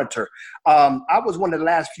a monitor. I was one of the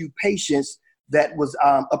last few patients that was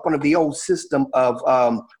up under the old system of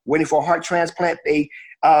waiting for a heart transplant.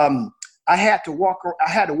 I had to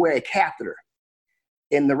wear a catheter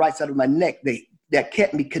in the right side of my neck that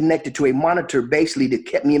kept me connected to a monitor, basically, that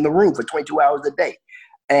kept me in the room for 22 hours a day.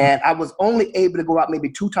 And I was only able to go out maybe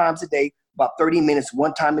 2 times a day, about 30 minutes,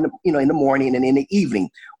 one time in the morning and in the evening,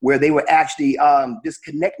 where they would actually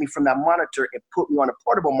disconnect me from that monitor and put me on a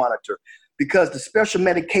portable monitor, because the special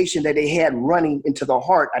medication that they had running into the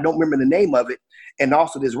heart, I don't remember the name of it, and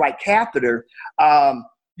also this right catheter,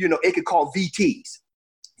 it could cause VTs,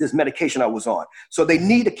 this medication I was on. So they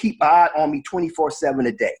need to keep an eye on me 24/7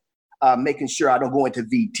 a day, making sure I don't go into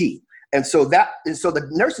VT. And so the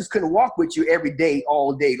nurses couldn't walk with you every day,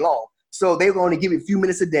 all day long. So they were going to give you a few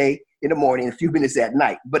minutes a day in the morning and a few minutes at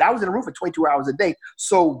night. But I was in a room for 22 hours a day.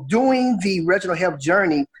 So doing the Regional Health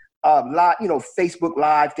Journey, live, Facebook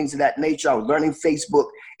Live, things of that nature, I was learning Facebook.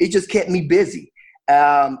 It just kept me busy.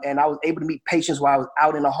 And I was able to meet patients while I was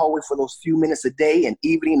out in the hallway for those few minutes a day and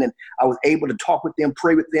evening. And I was able to talk with them,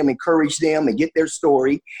 pray with them, encourage them, and get their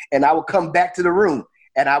story. And I would come back to the room.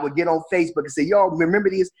 And I would get on Facebook and say, y'all, remember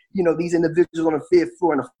these individuals on the 5th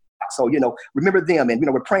floor in the so, remember them,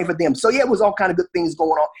 and, we're praying for them. So, yeah, it was all kind of good things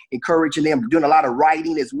going on, encouraging them, doing a lot of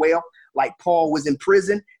writing as well. Like Paul was in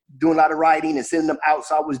prison, doing a lot of writing and sending them out.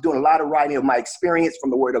 So I was doing a lot of writing of my experience from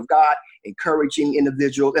the Word of God, encouraging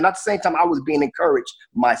individuals. And at the same time, I was being encouraged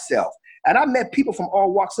myself. And I met people from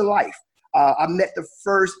all walks of life. I met the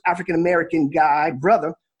first African-American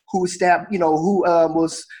brother, who stabbed, who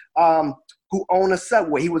owned a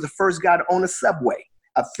Subway. He was the first guy to own a Subway.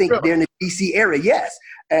 I think they're in the DC area, yes.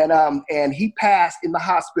 And he passed in the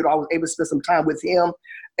hospital. I was able to spend some time with him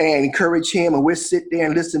and encourage him. And we'd sit there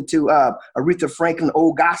and listen to Aretha Franklin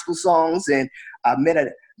old gospel songs. And I met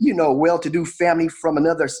a well-to-do family from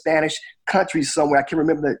another Spanish country somewhere. I can't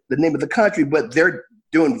remember the name of the country, but they're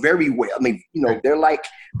doing very well. I mean, they're like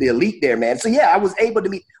the elite there, man. So yeah, I was able to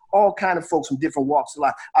meet all kind of folks from different walks of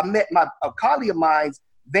life. I met a colleague of mine,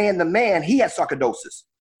 Van the Man. He had sarcoidosis.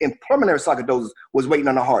 And pulmonary sarcoidosis was waiting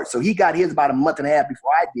on the heart. So he got his about a month and a half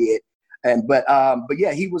before I did. But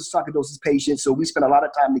yeah, he was a sarcoidosis patient. So we spent a lot of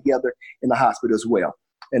time together in the hospital as well.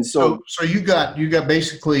 And so you got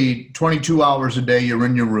basically 22 hours a day you're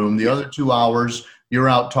in your room. The other 2 hours you're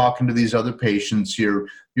out talking to these other patients. You're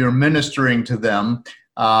ministering to them.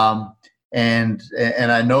 And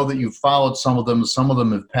I know that you've followed some of them. Some of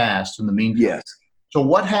them have passed in the meantime. Yes. So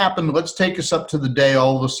what happened? Let's take us up to the day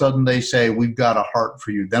all of a sudden they say, we've got a heart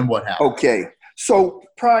for you. Then what happened? Okay. So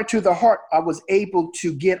prior to the heart, I was able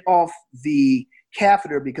to get off the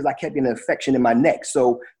catheter because I kept getting an infection in my neck.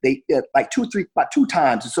 So they about 2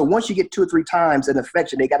 times. So once you get 2 or 3 times an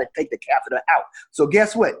infection, they got to take the catheter out. So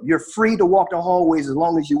guess what? You're free to walk the hallways as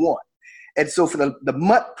long as you want. And so for the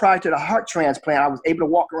month prior to the heart transplant, I was able to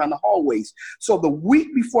walk around the hallways. So the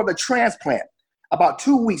week before the transplant, about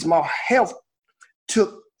 2 weeks, my health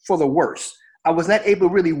took for the worse. I was not able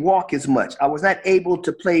to really walk as much. I was not able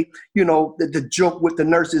to play, the joke with the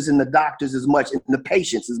nurses and the doctors as much and the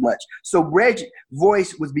patients as much. So Reg's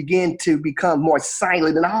voice was beginning to become more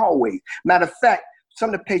silent in the hallway. Matter of fact,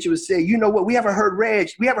 some of the patients would say, you know what, we haven't heard Reg.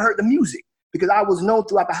 We haven't heard the music, because I was known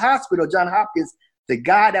throughout the hospital, Johns Hopkins, the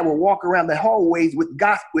guy that would walk around the hallways with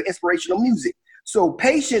gospel, with inspirational music. So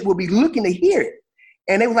patients would be looking to hear it.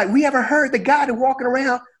 And they were like, we haven't heard the guy that's walking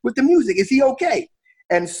around with the music. Is he okay?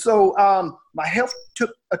 And so my health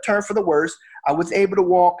took a turn for the worse. I was able to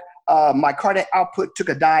walk. My cardiac output took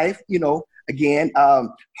a dive, again.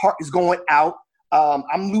 Heart is going out.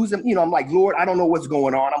 I'm losing, I'm like, Lord, I don't know what's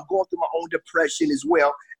going on. I'm going through my own depression as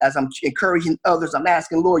well as I'm encouraging others. I'm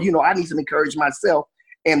asking, Lord, I need some encouragement myself.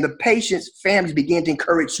 And the patient's families began to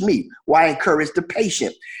encourage me while I encouraged the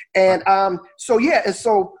patient. And so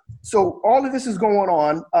all of this is going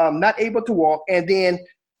on, not able to walk. And then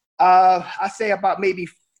I say about maybe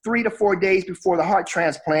 3 to 4 days before the heart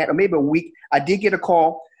transplant, or maybe a week, I did get a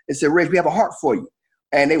call and said, Reg, we have a heart for you.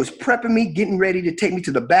 And they was prepping me, getting ready to take me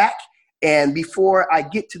to the back. And before I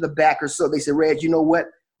get to the back or so, they said, Reg, you know what?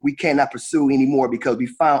 We cannot pursue anymore because we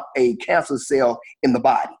found a cancer cell in the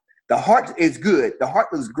body. The heart is good. The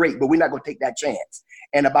heart looks great, but we're not going to take that chance.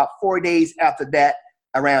 And about 4 days after that,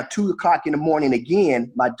 around 2 o'clock in the morning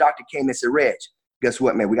again, my doctor came and said, Reg, guess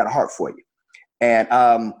what, man? We got a heart for you. And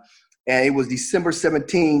it was December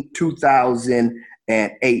 17,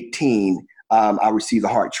 2018, I received a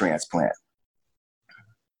heart transplant.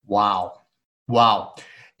 Wow.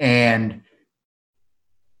 And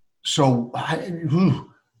so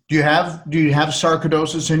do you have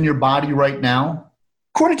sarcoidosis in your body right now?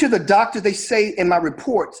 According to the doctor, they say in my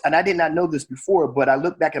reports, and I did not know this before, but I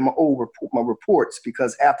looked back at my reports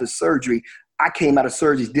because after surgery, I came out of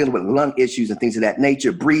surgery dealing with lung issues and things of that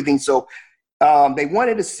nature, breathing. So they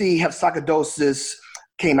wanted to see have sarcoidosis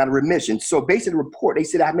came out of remission. So based on the report, they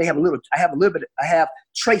said I have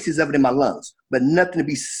traces of it in my lungs, but nothing to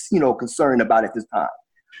be, concerned about at this time.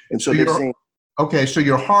 And so they're saying, okay, so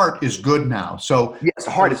your heart is good now. So yes,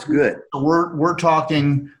 the heart is good. So we're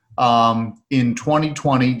talking in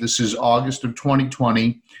 2020. This is August of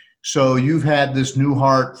 2020. So you've had this new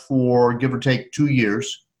heart for give or take 2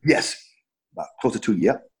 years. Yes, about close to 2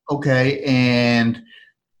 years. Okay, and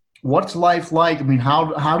what's life like? I mean,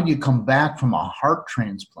 how do you come back from a heart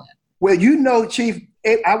transplant? Well, Chief,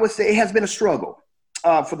 I would say it has been a struggle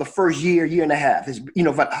for the first year and a half. It's,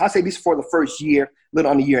 I say before the first year,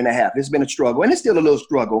 little under a year and a half. It's been a struggle, and it's still a little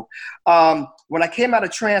struggle. When I came out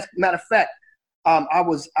of matter of fact, I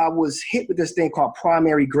was hit with this thing called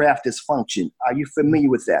primary graft dysfunction. Are you familiar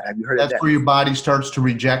with that? Have you heard of that? That's where your body starts to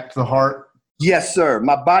reject the heart? Yes, sir.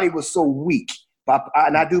 My body was so weak,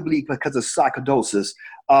 and I do believe because of sarcoidosis.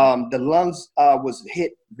 The lungs was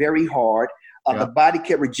hit very hard. The body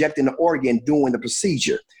kept rejecting the organ during the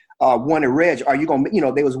procedure. Wondering, Reg, are you going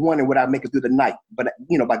to, they was wondering would I make it through the night? But,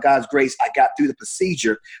 by God's grace, I got through the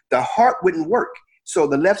procedure. The heart wouldn't work. So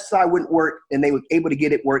the left side wouldn't work, and they were able to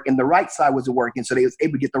get it work, and the right side wasn't working. So they was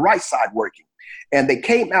able to get the right side working. And they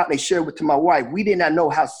came out and they shared to my wife. We did not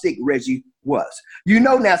know how sick Reggie was.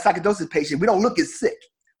 Now, sarcoidosis patients, we don't look as sick.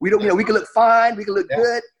 We don't, we can look fine, we can look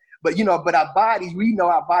good, but but our bodies, we know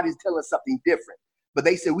our bodies tell us something different. But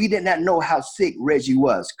they said we did not know how sick Reggie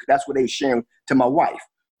was. That's what they were sharing to my wife.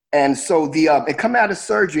 And so and coming out of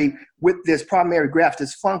surgery with this primary graft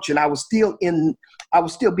dysfunction, I was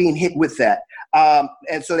still being hit with that.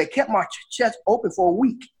 And so they kept my chest open for a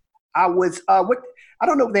week. I was, I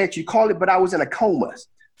don't know what they actually call it, but I was in a coma.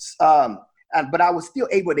 But I was still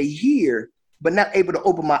able to hear, but not able to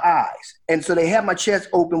open my eyes. And so they had my chest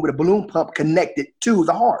open with a balloon pump connected to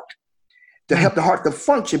the heart to help the heart to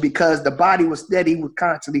function because the body was steady, was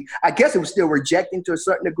constantly, I guess it was still rejecting to a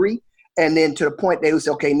certain degree. And then to the point they would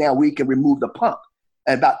say, okay, now we can remove the pump.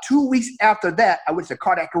 And about 2 weeks after that, I went to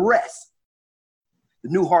cardiac arrest. The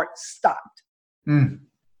new heart stopped. And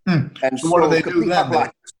so what do they do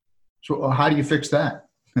then? So how do you fix that?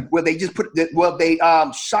 Well, they just they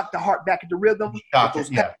shocked the heart back into rhythm. And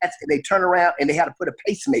they turn around and they had to put a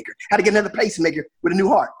pacemaker. Had to get another pacemaker with a new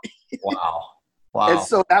heart. Wow. And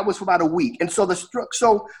so that was for about a week. And so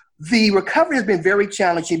the recovery has been very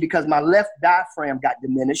challenging because my left diaphragm got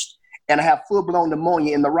diminished and I have full-blown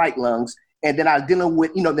pneumonia in the right lungs. And then I was dealing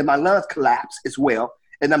with, then my lungs collapsed as well.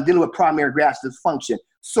 And I'm dealing with primary graft dysfunction.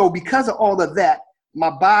 So because of all of that, my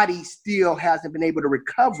body still hasn't been able to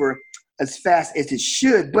recover as fast as it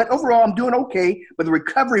should. But overall, I'm doing okay. But the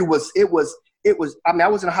recovery I was in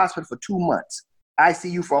the hospital for 2 months,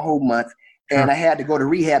 ICU for a whole month. And I had to go to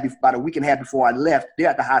rehab about a week and a half before I left there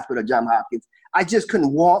at the hospital at Johns Hopkins. I just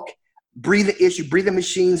couldn't walk, breathing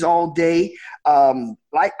machines all day. I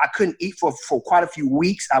couldn't eat for quite a few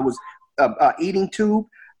weeks. I was feeding tube.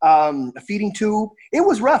 It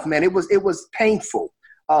was rough, man. It was painful.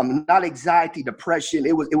 Not anxiety, depression.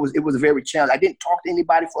 It was very challenging. I didn't talk to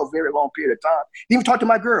anybody for a very long period of time. Didn't even talk to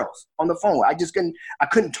my girls on the phone. I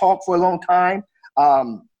couldn't talk for a long time.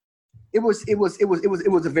 It was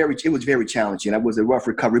very challenging. It was a rough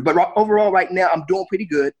recovery. But overall, right now, I'm doing pretty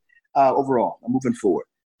good. Overall, I'm moving forward.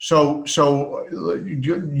 So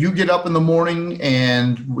you get up in the morning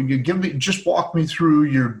and just walk me through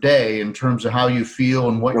your day in terms of how you feel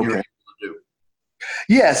and what you're able to do.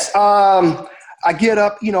 Yes. I get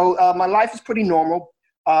up, my life is pretty normal,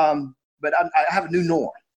 but I have a new norm.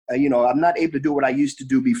 I'm not able to do what I used to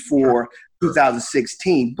do before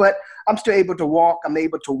 2016, but I'm still able to walk. I'm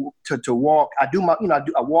able to walk. I do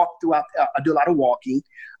I walk throughout, I do a lot of walking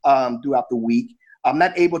throughout the week. I'm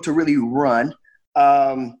not able to really run.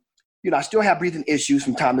 I still have breathing issues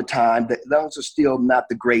from time to time. The lungs are still not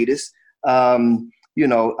the greatest. I'm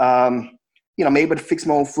able to fix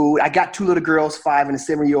my own food. I got 2 little girls, 5 and a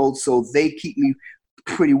 7-year-old, so they keep me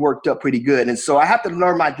pretty worked up pretty good. And so I have to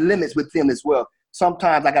learn my limits with them as well.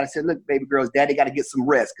 Sometimes I got to say, look, baby girls, daddy got to get some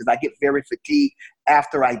rest because I get very fatigued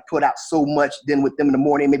after I put out so much. Then with them in the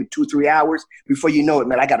morning, maybe 2-3 hours, before you know it,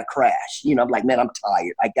 man, I got to crash. I'm like, man, I'm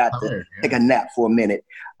tired. I got to take a nap for a minute.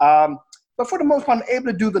 But for the most part, I'm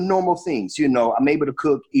able to do the normal things. I'm able to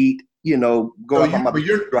cook, eat, go up on my Are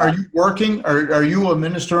you working? Are you a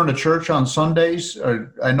minister in a church on Sundays?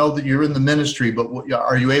 I know that you're in the ministry, but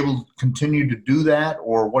are you able to continue to do that,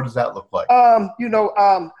 or what does that look like?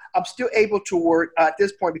 I'm still able to work at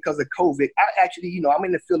this point because of COVID. I actually, I'm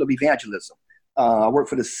in the field of evangelism. I work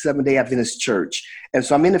for the Seventh-day Adventist Church. And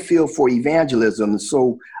so I'm in the field for evangelism.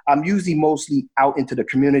 So I'm usually mostly out into the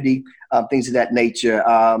community, things of that nature.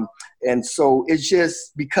 And so it's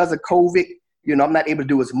just because of COVID, I'm not able to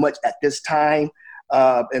do as much at this time.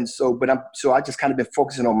 I just kind of been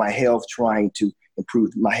focusing on my health, trying to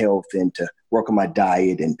improve my health and to work on my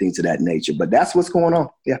diet and things of that nature. But that's what's going on.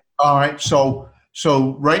 Yeah. All right. So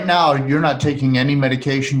right now you're not taking any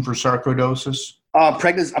medication for sarcoidosis? I'm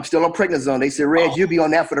still on prednisone. They said, Reg, you'll be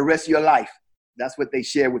on that for the rest of your life. That's what they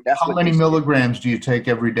share with. How many milligrams do you take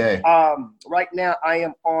every day? Right now I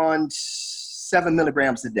am on 7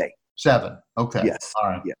 milligrams a day. 7. Okay. Yes. All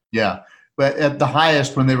right. Yeah. But at the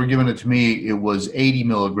highest, when they were giving it to me, it was 80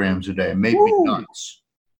 milligrams a day. Made me nuts.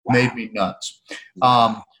 Wow. Made me nuts.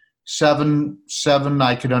 7,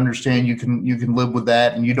 I could understand. You can live with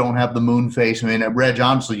that, and you don't have the moon face. I mean, Reg,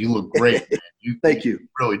 honestly, you look great. Thank you. You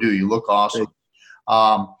really do. You look awesome.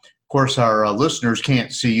 Of course, our listeners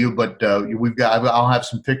can't see you, but I'll have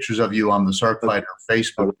some pictures of you on the Sarc Fighter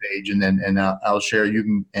Facebook page, and I'll share.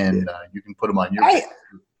 You can put them on your.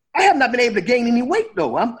 I have not been able to gain any weight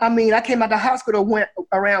though. I came out of the hospital, went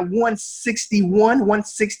around 161,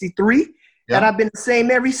 163, and I've been the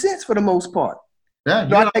same ever since for the most part. Yeah,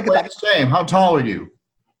 you're the same. How tall are you?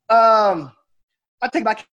 I came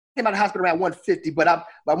out of the hospital around 150, but I'm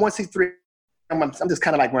 163. I'm just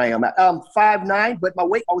kind of like where I am. 5'9", but my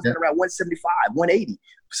weight always been around 175, 180.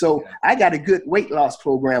 So I got a good weight loss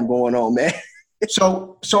program going on, man.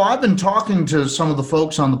 So I've been talking to some of the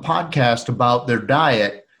folks on the podcast about their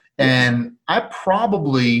diet, and I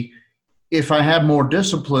probably, if I had more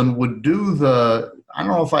discipline, would do I don't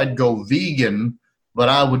know if I'd go vegan, but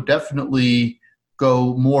I would definitely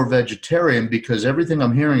go more vegetarian, because everything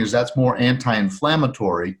I'm hearing is that's more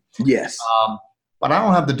anti-inflammatory. Yes. But I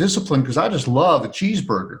don't have the discipline because I just love a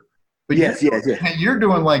cheeseburger. But you're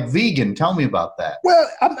doing like vegan. Tell me about that. Well,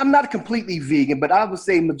 I'm not completely vegan, but I would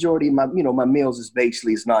say majority of my meals is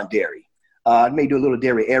basically non-dairy. I may do a little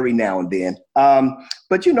dairy every now and then.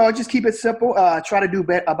 But just keep it simple. Try to do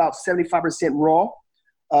about 75% raw.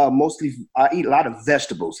 Mostly I eat a lot of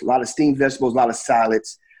vegetables, a lot of steamed vegetables, a lot of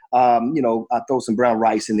salads. I throw some brown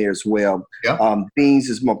rice in there as well. Yeah. Beans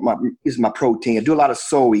is my protein. I do a lot of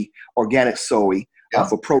soy, organic soy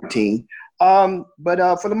for protein.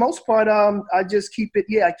 But for the most part, I just keep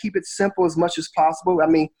it simple as much as possible. I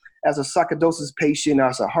mean, as a sarcoidosis patient,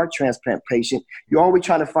 as a heart transplant patient, you're always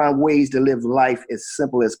trying to find ways to live life as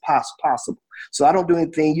simple as possible. So I don't do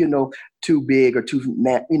anything, too big or too,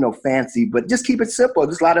 fancy, but just keep it simple.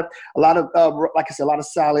 Just a lot of, like I said, a lot of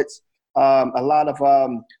salads, a lot of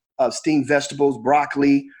steamed vegetables,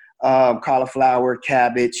 broccoli, cauliflower,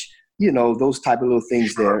 cabbage, those type of little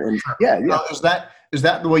things there. And Now, is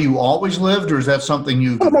that the way you always lived, or is that something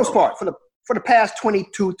you? For the most part, for the past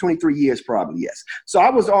 22, 23 years, probably, yes. So I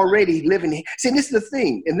was already living. See, this is the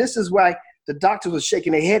thing, and this is why the doctors were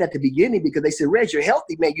shaking their head at the beginning, because they said, Reg, you're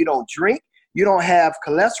healthy, man. You don't drink. You don't have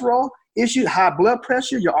cholesterol issues, high blood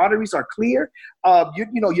pressure. Your arteries are clear.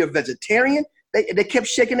 You're vegetarian. They kept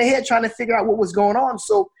shaking their head trying to figure out what was going on.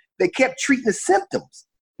 So they kept treating the symptoms,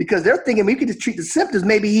 because they're thinking we could just treat the symptoms.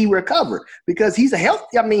 Maybe he recover, because he's a healthy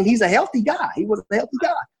guy. He was a healthy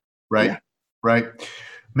guy. Right. Yeah. Right.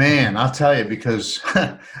 Man, I'll tell you, because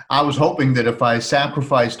I was hoping that if I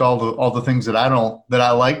sacrificed all the things that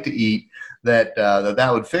I like to eat, that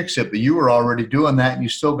would fix it. But you were already doing that, and you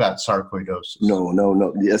still got sarcoidosis.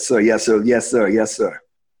 No. Yes, sir.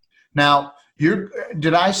 Now,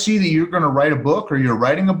 did I see that you're going to write a book, or you're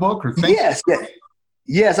writing a book, or think?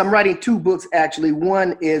 Yes, I'm writing 2 books actually.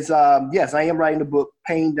 One is I am writing a book,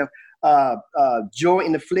 Pain to Joy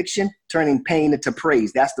in Affliction, Turning Pain into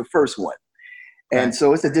Praise. That's the first one. And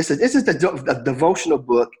so it's just a devotional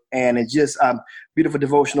book, and it's just beautiful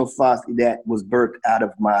devotional thoughts that was birthed out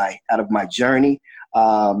of my journey.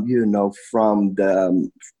 From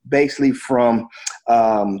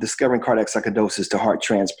discovering cardiac sarcoidosis to heart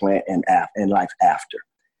transplant and life after.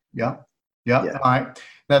 Yeah. All right.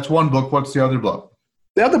 That's one book. What's the other book?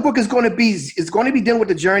 The other book is going to be dealing with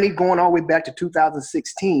the journey going all the way back to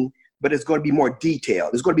 2016, but it's going to be more detailed.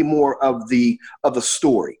 It's going to be more of the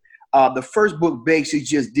story. The first book basically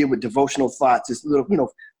just deal with devotional thoughts. It's a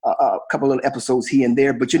little, a couple little episodes here and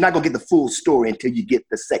there, but you're not going to get the full story until you get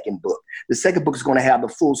the second book. The second book is going to have the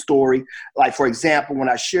full story. Like, for example, when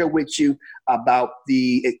I share with you about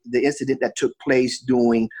the incident that took place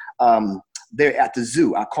during there at the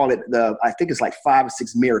zoo, I call it I think it's like 5 or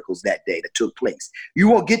 6 miracles that day that took place. You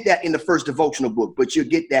won't get that in the first devotional book, but you'll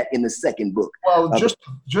get that in the second book. Well,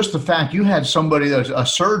 just the fact you had somebody, a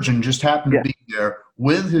surgeon, just happened to be there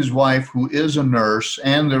with his wife, who is a nurse,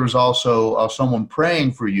 and there was also someone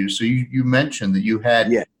praying for you. So you mentioned that you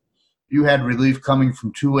had relief coming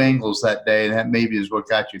from two angles that day, and that maybe is what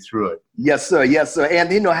got you through it. Yes, sir. Yes, sir.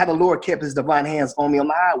 And how the Lord kept his divine hands on me on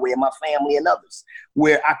the highway and my family and others,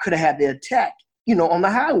 where I could have had the attack, on the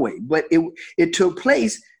highway. But it took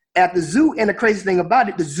place at the zoo. And the crazy thing about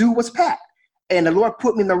it, the zoo was packed. And the Lord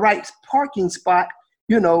put me in the right parking spot,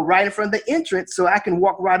 right in front of the entrance, so I can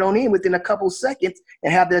walk right on in within a couple seconds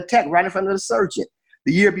and have the attack right in front of the surgeon.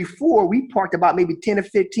 The year before, we parked about maybe 10 or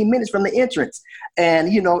 15 minutes from the entrance. And,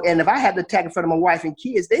 and if I had the attack in front of my wife and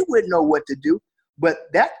kids, they wouldn't know what to do. But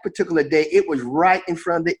that particular day, it was right in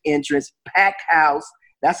front of the entrance, packed house.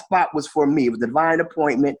 That spot was for me. It was a divine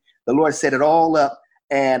appointment. The Lord set it all up.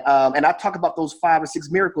 And I talk about those 5 or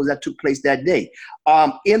 6 miracles that took place that day.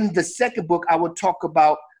 In the second book, I will talk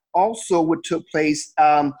about also what took place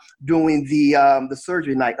during the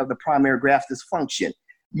surgery night of the primary graft dysfunction,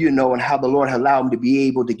 and how the Lord allowed me to be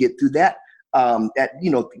able to get through that,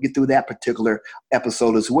 get through that particular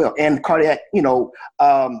episode as well. And cardiac,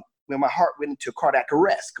 when my heart went into cardiac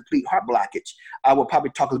arrest, complete heart blockage. I will probably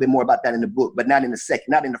talk a little bit more about that in the book, but not in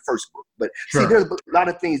the first book. But sure. See, there's a lot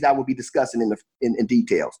of things that I will be discussing in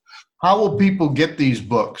details. How will people get these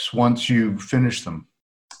books once you finish them?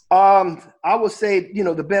 I would say,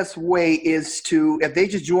 the best way is to, if they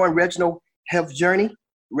just join Reginald Health Journey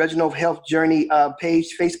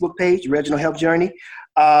page, Facebook page, Reginald Health Journey,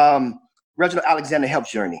 Reginald Alexander Health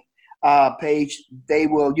Journey page, they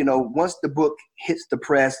will, once the book hits the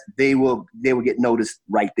press, they will get noticed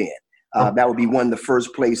right then. That would be one of the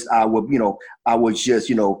first place I would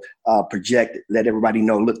just, project, let everybody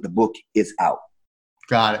know, look, the book is out.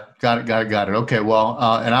 Got it. Okay. Well,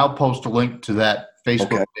 and I'll post a link to that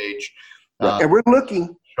Facebook page. And we're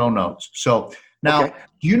looking. Show notes. So now,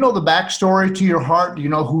 do you know the backstory to your heart? Do you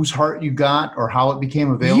know whose heart you got or how it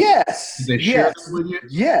became available? Yes. Did they share it with you?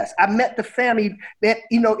 Yes. I met the family that,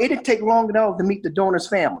 it didn't take long at all to meet the donor's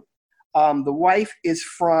family. The wife is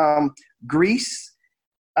from Greece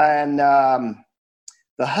and the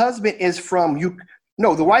husband is from,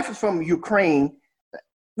 the wife is from Ukraine.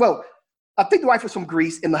 Well, I think the wife was from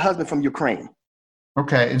Greece and the husband from Ukraine.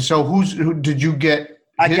 Okay, and so who did you get?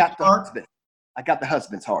 I got the husband. I got the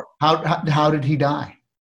husband's heart. How did he die?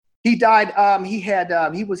 He died.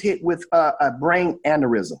 He was hit with a brain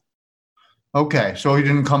aneurysm. Okay, so he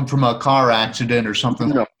didn't come from a car accident or something.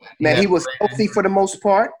 No, man, he was healthy for the most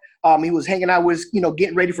part. He was hanging out with,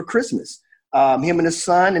 getting ready for Christmas. Him and his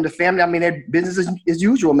son and the family. I mean, their business as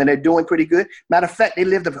usual. Man, they're doing pretty good. Matter of fact, they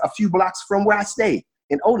lived a few blocks from where I stayed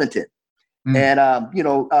in Odenton. And,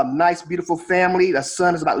 nice, beautiful family. The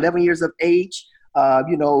son is about 11 years of age.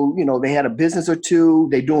 They had a business or two.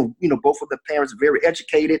 They doing, both of the parents are very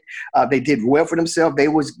educated. They did well for themselves. They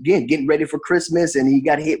was, again, getting ready for Christmas, and he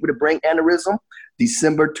got hit with a brain aneurysm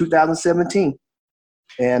December 2017.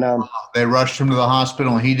 And they rushed him to the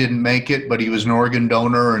hospital, and he didn't make it, but he was an organ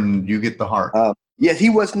donor, and you get the heart. Yes, he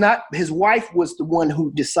was not. His wife was the one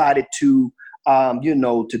who decided to,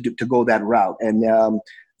 to go that route. And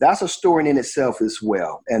that's a story in itself as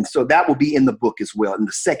well. And so that will be in the book as well, in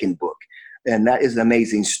the second book. And that is an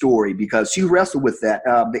amazing story because she wrestled with that.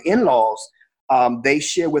 The in-laws, they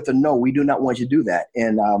share with her, no, we do not want you to do that.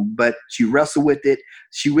 And but she wrestled with it.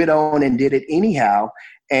 She went on and did it anyhow.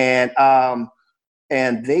 And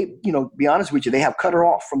they, be honest with you, they have cut her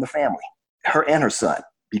off from the family, her and her son,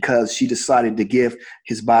 because she decided to give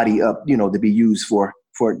his body up, to be used for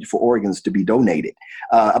organs to be donated.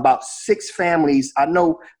 About 6 families, I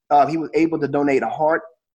know he was able to donate a heart,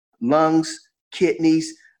 lungs,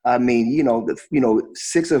 kidneys. I mean,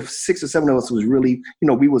 6 or 7 of us was really,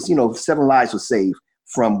 we was, 7 lives were saved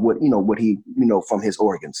from what he, from his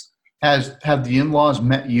organs. Have the in-laws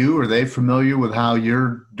met you? Are they familiar with how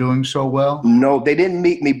you're doing so well? No, they didn't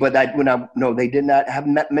meet me, but they did not have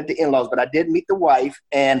met the in-laws, but I did meet the wife,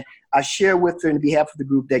 and I share with her on behalf of the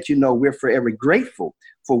group that, we're forever grateful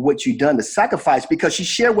for what you've done, the sacrifice, because she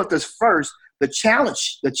shared with us first the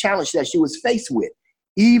challenge that she was faced with.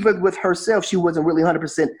 Even with herself, she wasn't really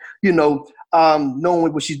 100%,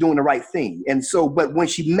 knowing what she's doing the right thing. And so, but when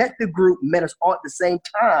she met the group, met us all at the same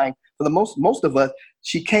time, for the most of us,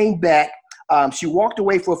 she came back. She walked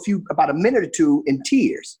away for about a minute or two in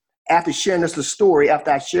tears after sharing us the story.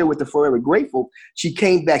 After I shared with her Forever Grateful, she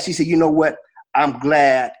came back. She said, "You know what? I'm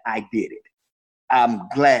glad I did it. I'm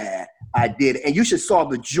glad I did it." And you should saw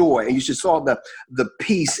the joy, and you should saw the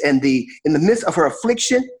peace, and in the midst of her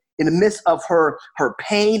affliction, in the midst of her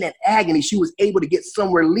pain and agony, she was able to get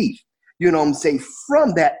some relief,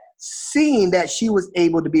 from that, seeing that she was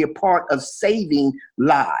able to be a part of saving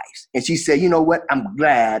lives. And she said, "You know what? I'm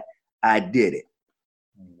glad I did it."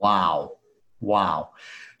 Wow.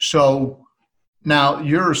 So now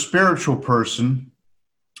you're a spiritual person,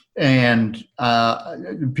 and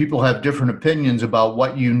people have different opinions about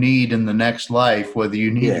what you need in the next life, whether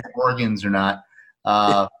you need your organs or not.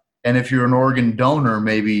 And if you're an organ donor,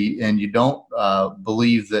 maybe, and you don't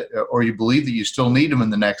believe that, or you believe that you still need them in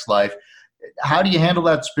the next life, how do you handle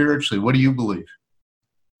that spiritually? What do you believe?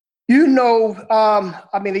 It's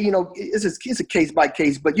a case by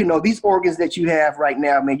case, but these organs that you have right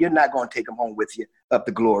now, man, you're not going to take them home with you up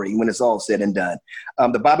to glory when it's all said and done.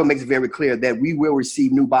 The Bible makes it very clear that we will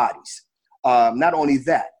receive new bodies. Not only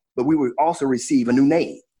that, but we will also receive a new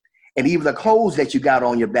name. And even the clothes that you got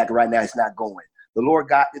on your back right now is not going. The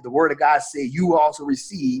word of God said you will also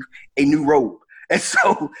receive a new robe. And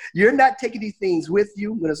so you're not taking these things with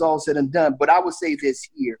you when it's all said and done. But I would say this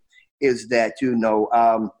here is that,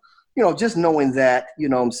 just knowing that,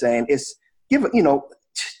 it's save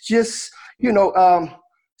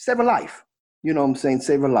a life,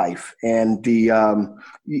 save a life. And the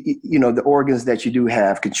organs that you do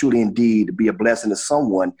have can truly indeed be a blessing to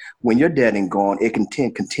someone. When you're dead and gone, it can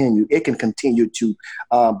continue to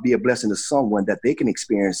be a blessing to someone that they can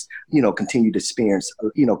experience, continue to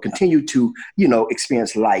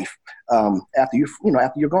experience life after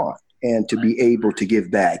you're gone, and to be able to give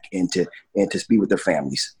back and to be with their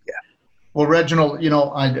families. Yeah. Well, Reginald,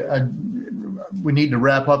 we need to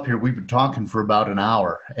wrap up here. We've been talking for about an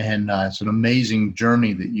hour, and it's an amazing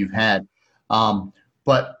journey that you've had.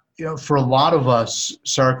 But for a lot of us,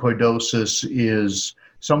 sarcoidosis is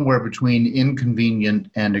somewhere between inconvenient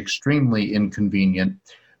and extremely inconvenient.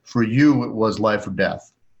 For you, it was life or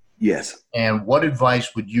death. Yes. And what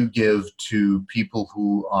advice would you give to people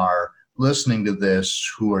who are listening to this,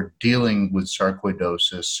 who are dealing with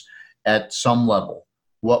sarcoidosis at some level?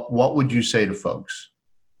 What would you say to folks?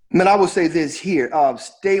 Man, I would say this here,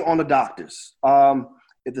 stay on the doctors.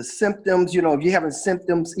 If the symptoms, if you're having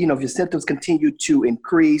symptoms, if your symptoms continue to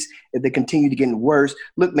increase, if they continue to get worse,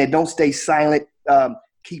 look, man, don't stay silent.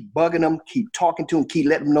 Keep bugging them, keep talking to them, keep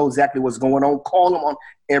letting them know exactly what's going on. Call them on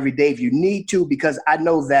every day if you need to, because I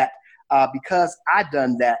know that because I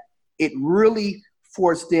done that, it really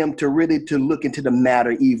forced them to look into the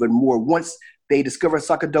matter even more. Once they discover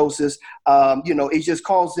sarcoidosis, it just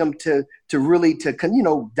caused them to really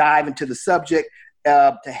dive into the subject,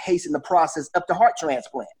 to hasten the process up to heart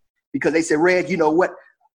transplant, because they said, Reg, you know what?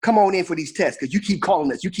 Come on in for these tests, because you keep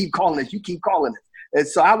calling us. And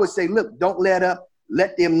so I would say, look, don't let up.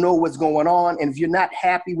 Let them know what's going on. And if you're not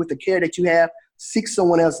happy with the care that you have, seek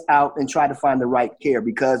someone else out and try to find the right care,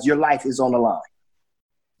 because your life is on the line.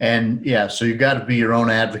 And so you got to be your own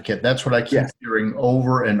advocate. That's what I keep hearing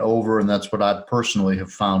over and over, and that's what I personally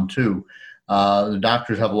have found too. The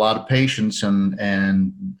doctors have a lot of patients, and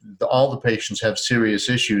all the patients have serious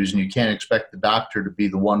issues, and you can't expect the doctor to be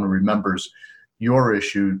the one who remembers your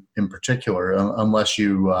issue in particular, unless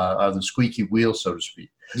you are the squeaky wheel, so to speak.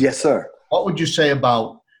 Yes, sir. What would you say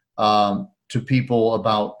about to people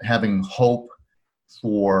about having hope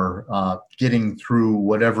for getting through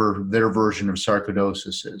whatever their version of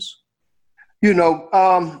sarcoidosis is? Number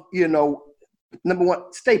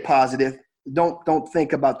one, stay positive. Don't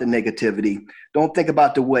think about the negativity. Don't think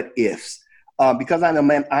about the what ifs. Because I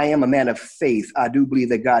am a man of faith. I do believe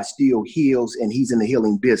that God still heals, and he's in the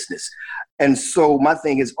healing business. And so my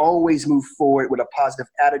thing is always move forward with a positive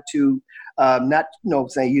attitude. Not,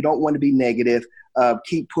 saying you don't want to be negative.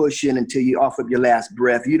 Keep pushing until you offer up your last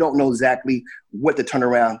breath. You don't know exactly what the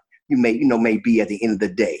turnaround may be at the end of the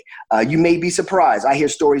day. You may be surprised. I hear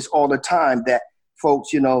stories all the time that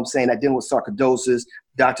folks, that dealing with sarcoidosis,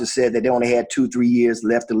 doctors said that they only had 2-3 years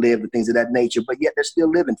left to live and things of that nature, but yet they're still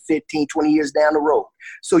living 15, 20 years down the road.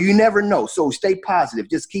 So you never know. So stay positive.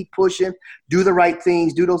 Just keep pushing. Do the right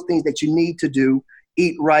things. Do those things that you need to do.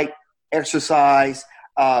 Eat right. Exercise.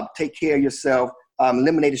 Take care of yourself.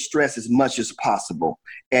 Eliminate stress as much as possible.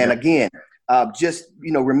 And again, just,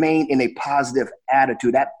 remain in a positive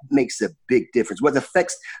attitude. That makes a big difference. What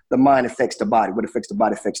affects the mind affects the body. What affects the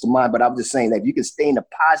body affects the mind. But I'm just saying that if you can stay in a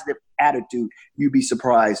positive attitude, you'd be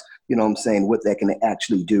surprised, what that can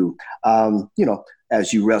actually do,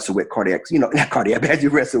 as you wrestle with as you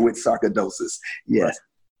wrestle with sarcoidosis. Yes.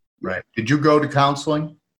 Right. Did you go to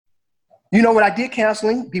counseling? When I did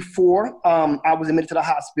counseling before, I was admitted to the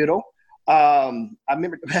hospital. I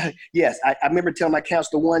remember, I remember telling my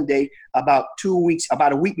counselor one day about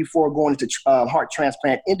a week before going into heart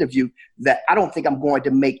transplant interview, that I don't think I'm going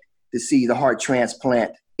to make to see the heart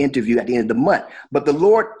transplant interview at the end of the month. But the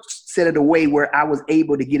Lord set it a way where I was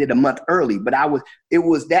able to get it a month early. But it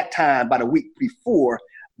was that time, about a week before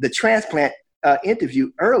the transplant interview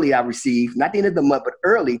early I received, not the end of the month, but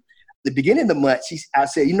early. the beginning of the month, I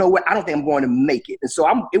said, you know what? I don't think I'm going to make it. And so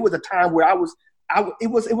it was a time where it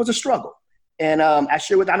was a struggle. And I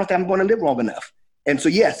shared with her, I don't think I'm going to live long enough. And so,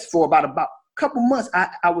 yes, for about a couple months,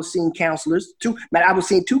 I was seeing counselors I was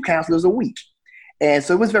seeing 2 counselors a week. And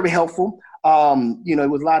so it was very helpful. It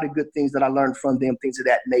was a lot of good things that I learned from them, things of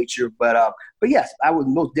that nature. But yes, I would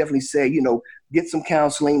most definitely say, get some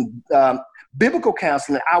counseling, biblical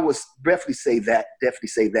counseling. I would definitely say that.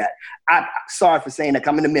 I'm sorry for saying that,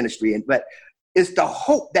 I'm in the ministry, but it's the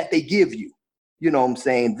hope that they give you, you know what I'm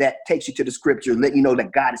saying, that takes you to the scripture, letting you know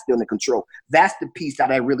that God is still in control. That's the piece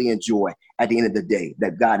that I really enjoy at the end of the day,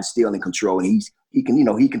 that God is still in control and he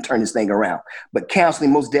can turn this thing around. But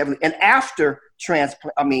counseling most definitely, and after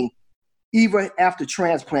transplant, even after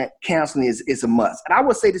transplant, counseling is a must. And I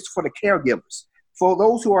would say this for the caregivers. For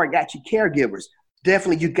those who are actually caregivers,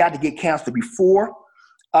 definitely you got to get counseled before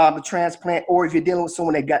the transplant, or if you're dealing with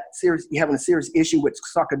someone that you're having a serious issue with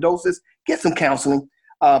sarcoidosis, get some counseling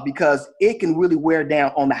because it can really wear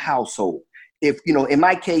down on the household. If, in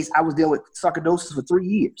my case, I was dealing with sarcoidosis for 3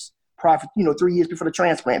 years, 3 years before the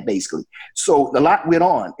transplant, basically. So a lot went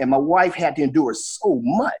on, and my wife had to endure so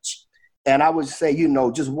much. And I would say,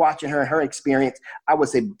 just watching her experience, I would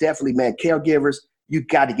say definitely, man, caregivers, you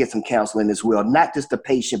got to get some counseling as well. Not just the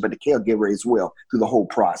patient, but the caregiver as well through the whole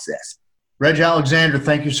process. Reg Alexander,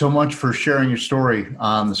 thank you so much for sharing your story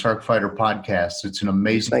on the Sarc Fighter podcast. It's an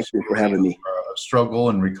amazing Thank you for having me. Struggle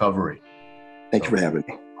and recovery. Thank you for having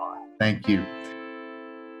me. Thank you.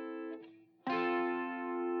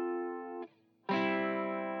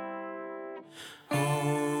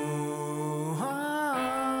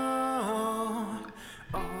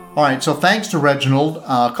 All right, so thanks to Reginald.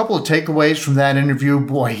 A couple of takeaways from that interview.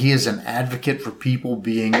 Boy, he is an advocate for people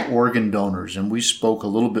being organ donors, and we spoke a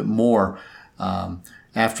little bit more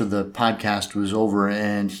after the podcast was over,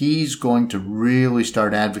 and he's going to really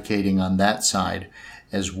start advocating on that side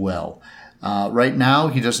as well. Right now,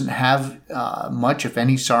 he doesn't have much, if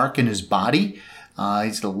any, sarc in his body.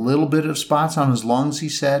 He's a little bit of spots on his lungs, he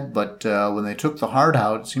said, but when they took the heart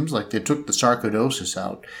out, it seems like they took the sarcoidosis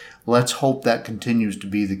out. Let's hope that continues to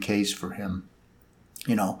be the case for him,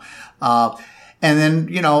 And then,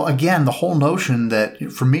 again, the whole notion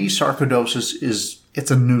that for me, sarcoidosis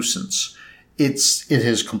it's a nuisance. It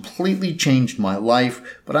has completely changed my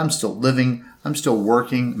life, but I'm still living. I'm still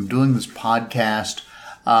working. I'm doing this podcast.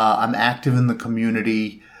 I'm active in the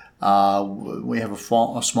community. We have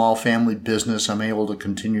a small family business. I'm able to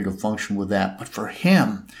continue to function with that. But for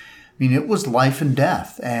him, it was life and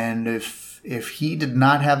death. And if he did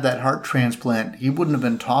not have that heart transplant, he wouldn't have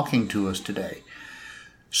been talking to us today.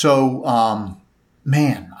 So,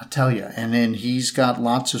 man, I tell you, and then he's got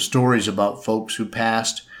lots of stories about folks who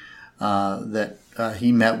passed that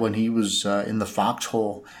he met when he was in the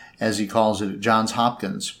foxhole, as he calls it, at Johns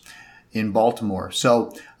Hopkins in Baltimore.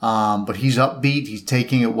 So, but he's upbeat. He's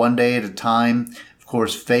taking it one day at a time. Of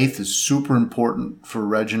course, faith is super important for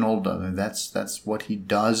Reginald. That's what he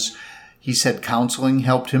does. He said counseling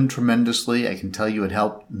helped him tremendously. I can tell you it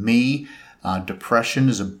helped me. Depression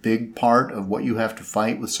is a big part of what you have to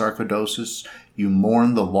fight with sarcoidosis. You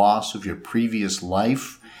mourn the loss of your previous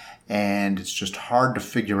life, and it's just hard to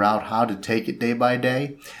figure out how to take it day by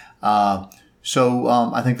day. So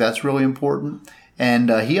I think that's really important.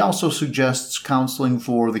 And he also suggests counseling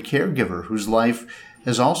for the caregiver whose life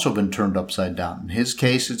has also been turned upside down. In his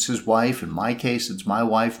case, it's his wife. In my case, it's my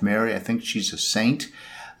wife, Mary. I think she's a saint.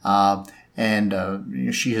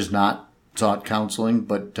 She has not sought counseling,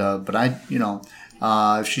 but I,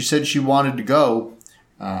 if she said she wanted to go,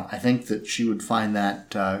 I think that she would find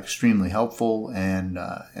that extremely helpful, and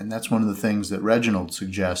that's one of the things that Reginald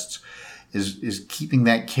suggests is keeping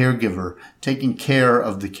that caregiver, taking care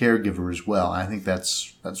of the caregiver as well. I think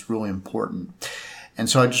that's really important. And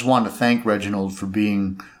so I just want to thank Reginald for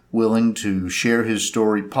being willing to share his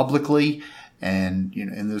story publicly, and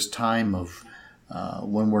in this time of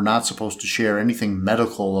when we're not supposed to share anything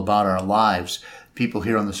medical about our lives, people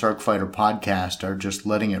here on the Sarc Fighter podcast are just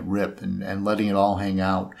letting it rip and letting it all hang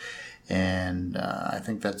out. And I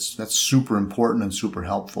think that's super important and super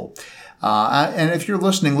helpful. And if you're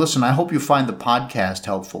listening, listen, I hope you find the podcast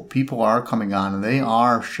helpful. People are coming on and they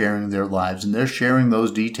are sharing their lives, and they're sharing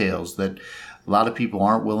those details that a lot of people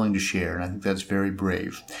aren't willing to share. And I think that's very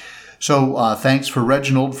brave. So thanks for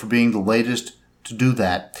Reginald for being the latest to do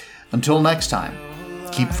that. Until next time,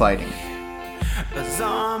 keep fighting. A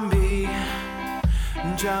zombie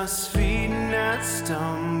just feeding and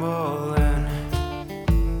stumbling.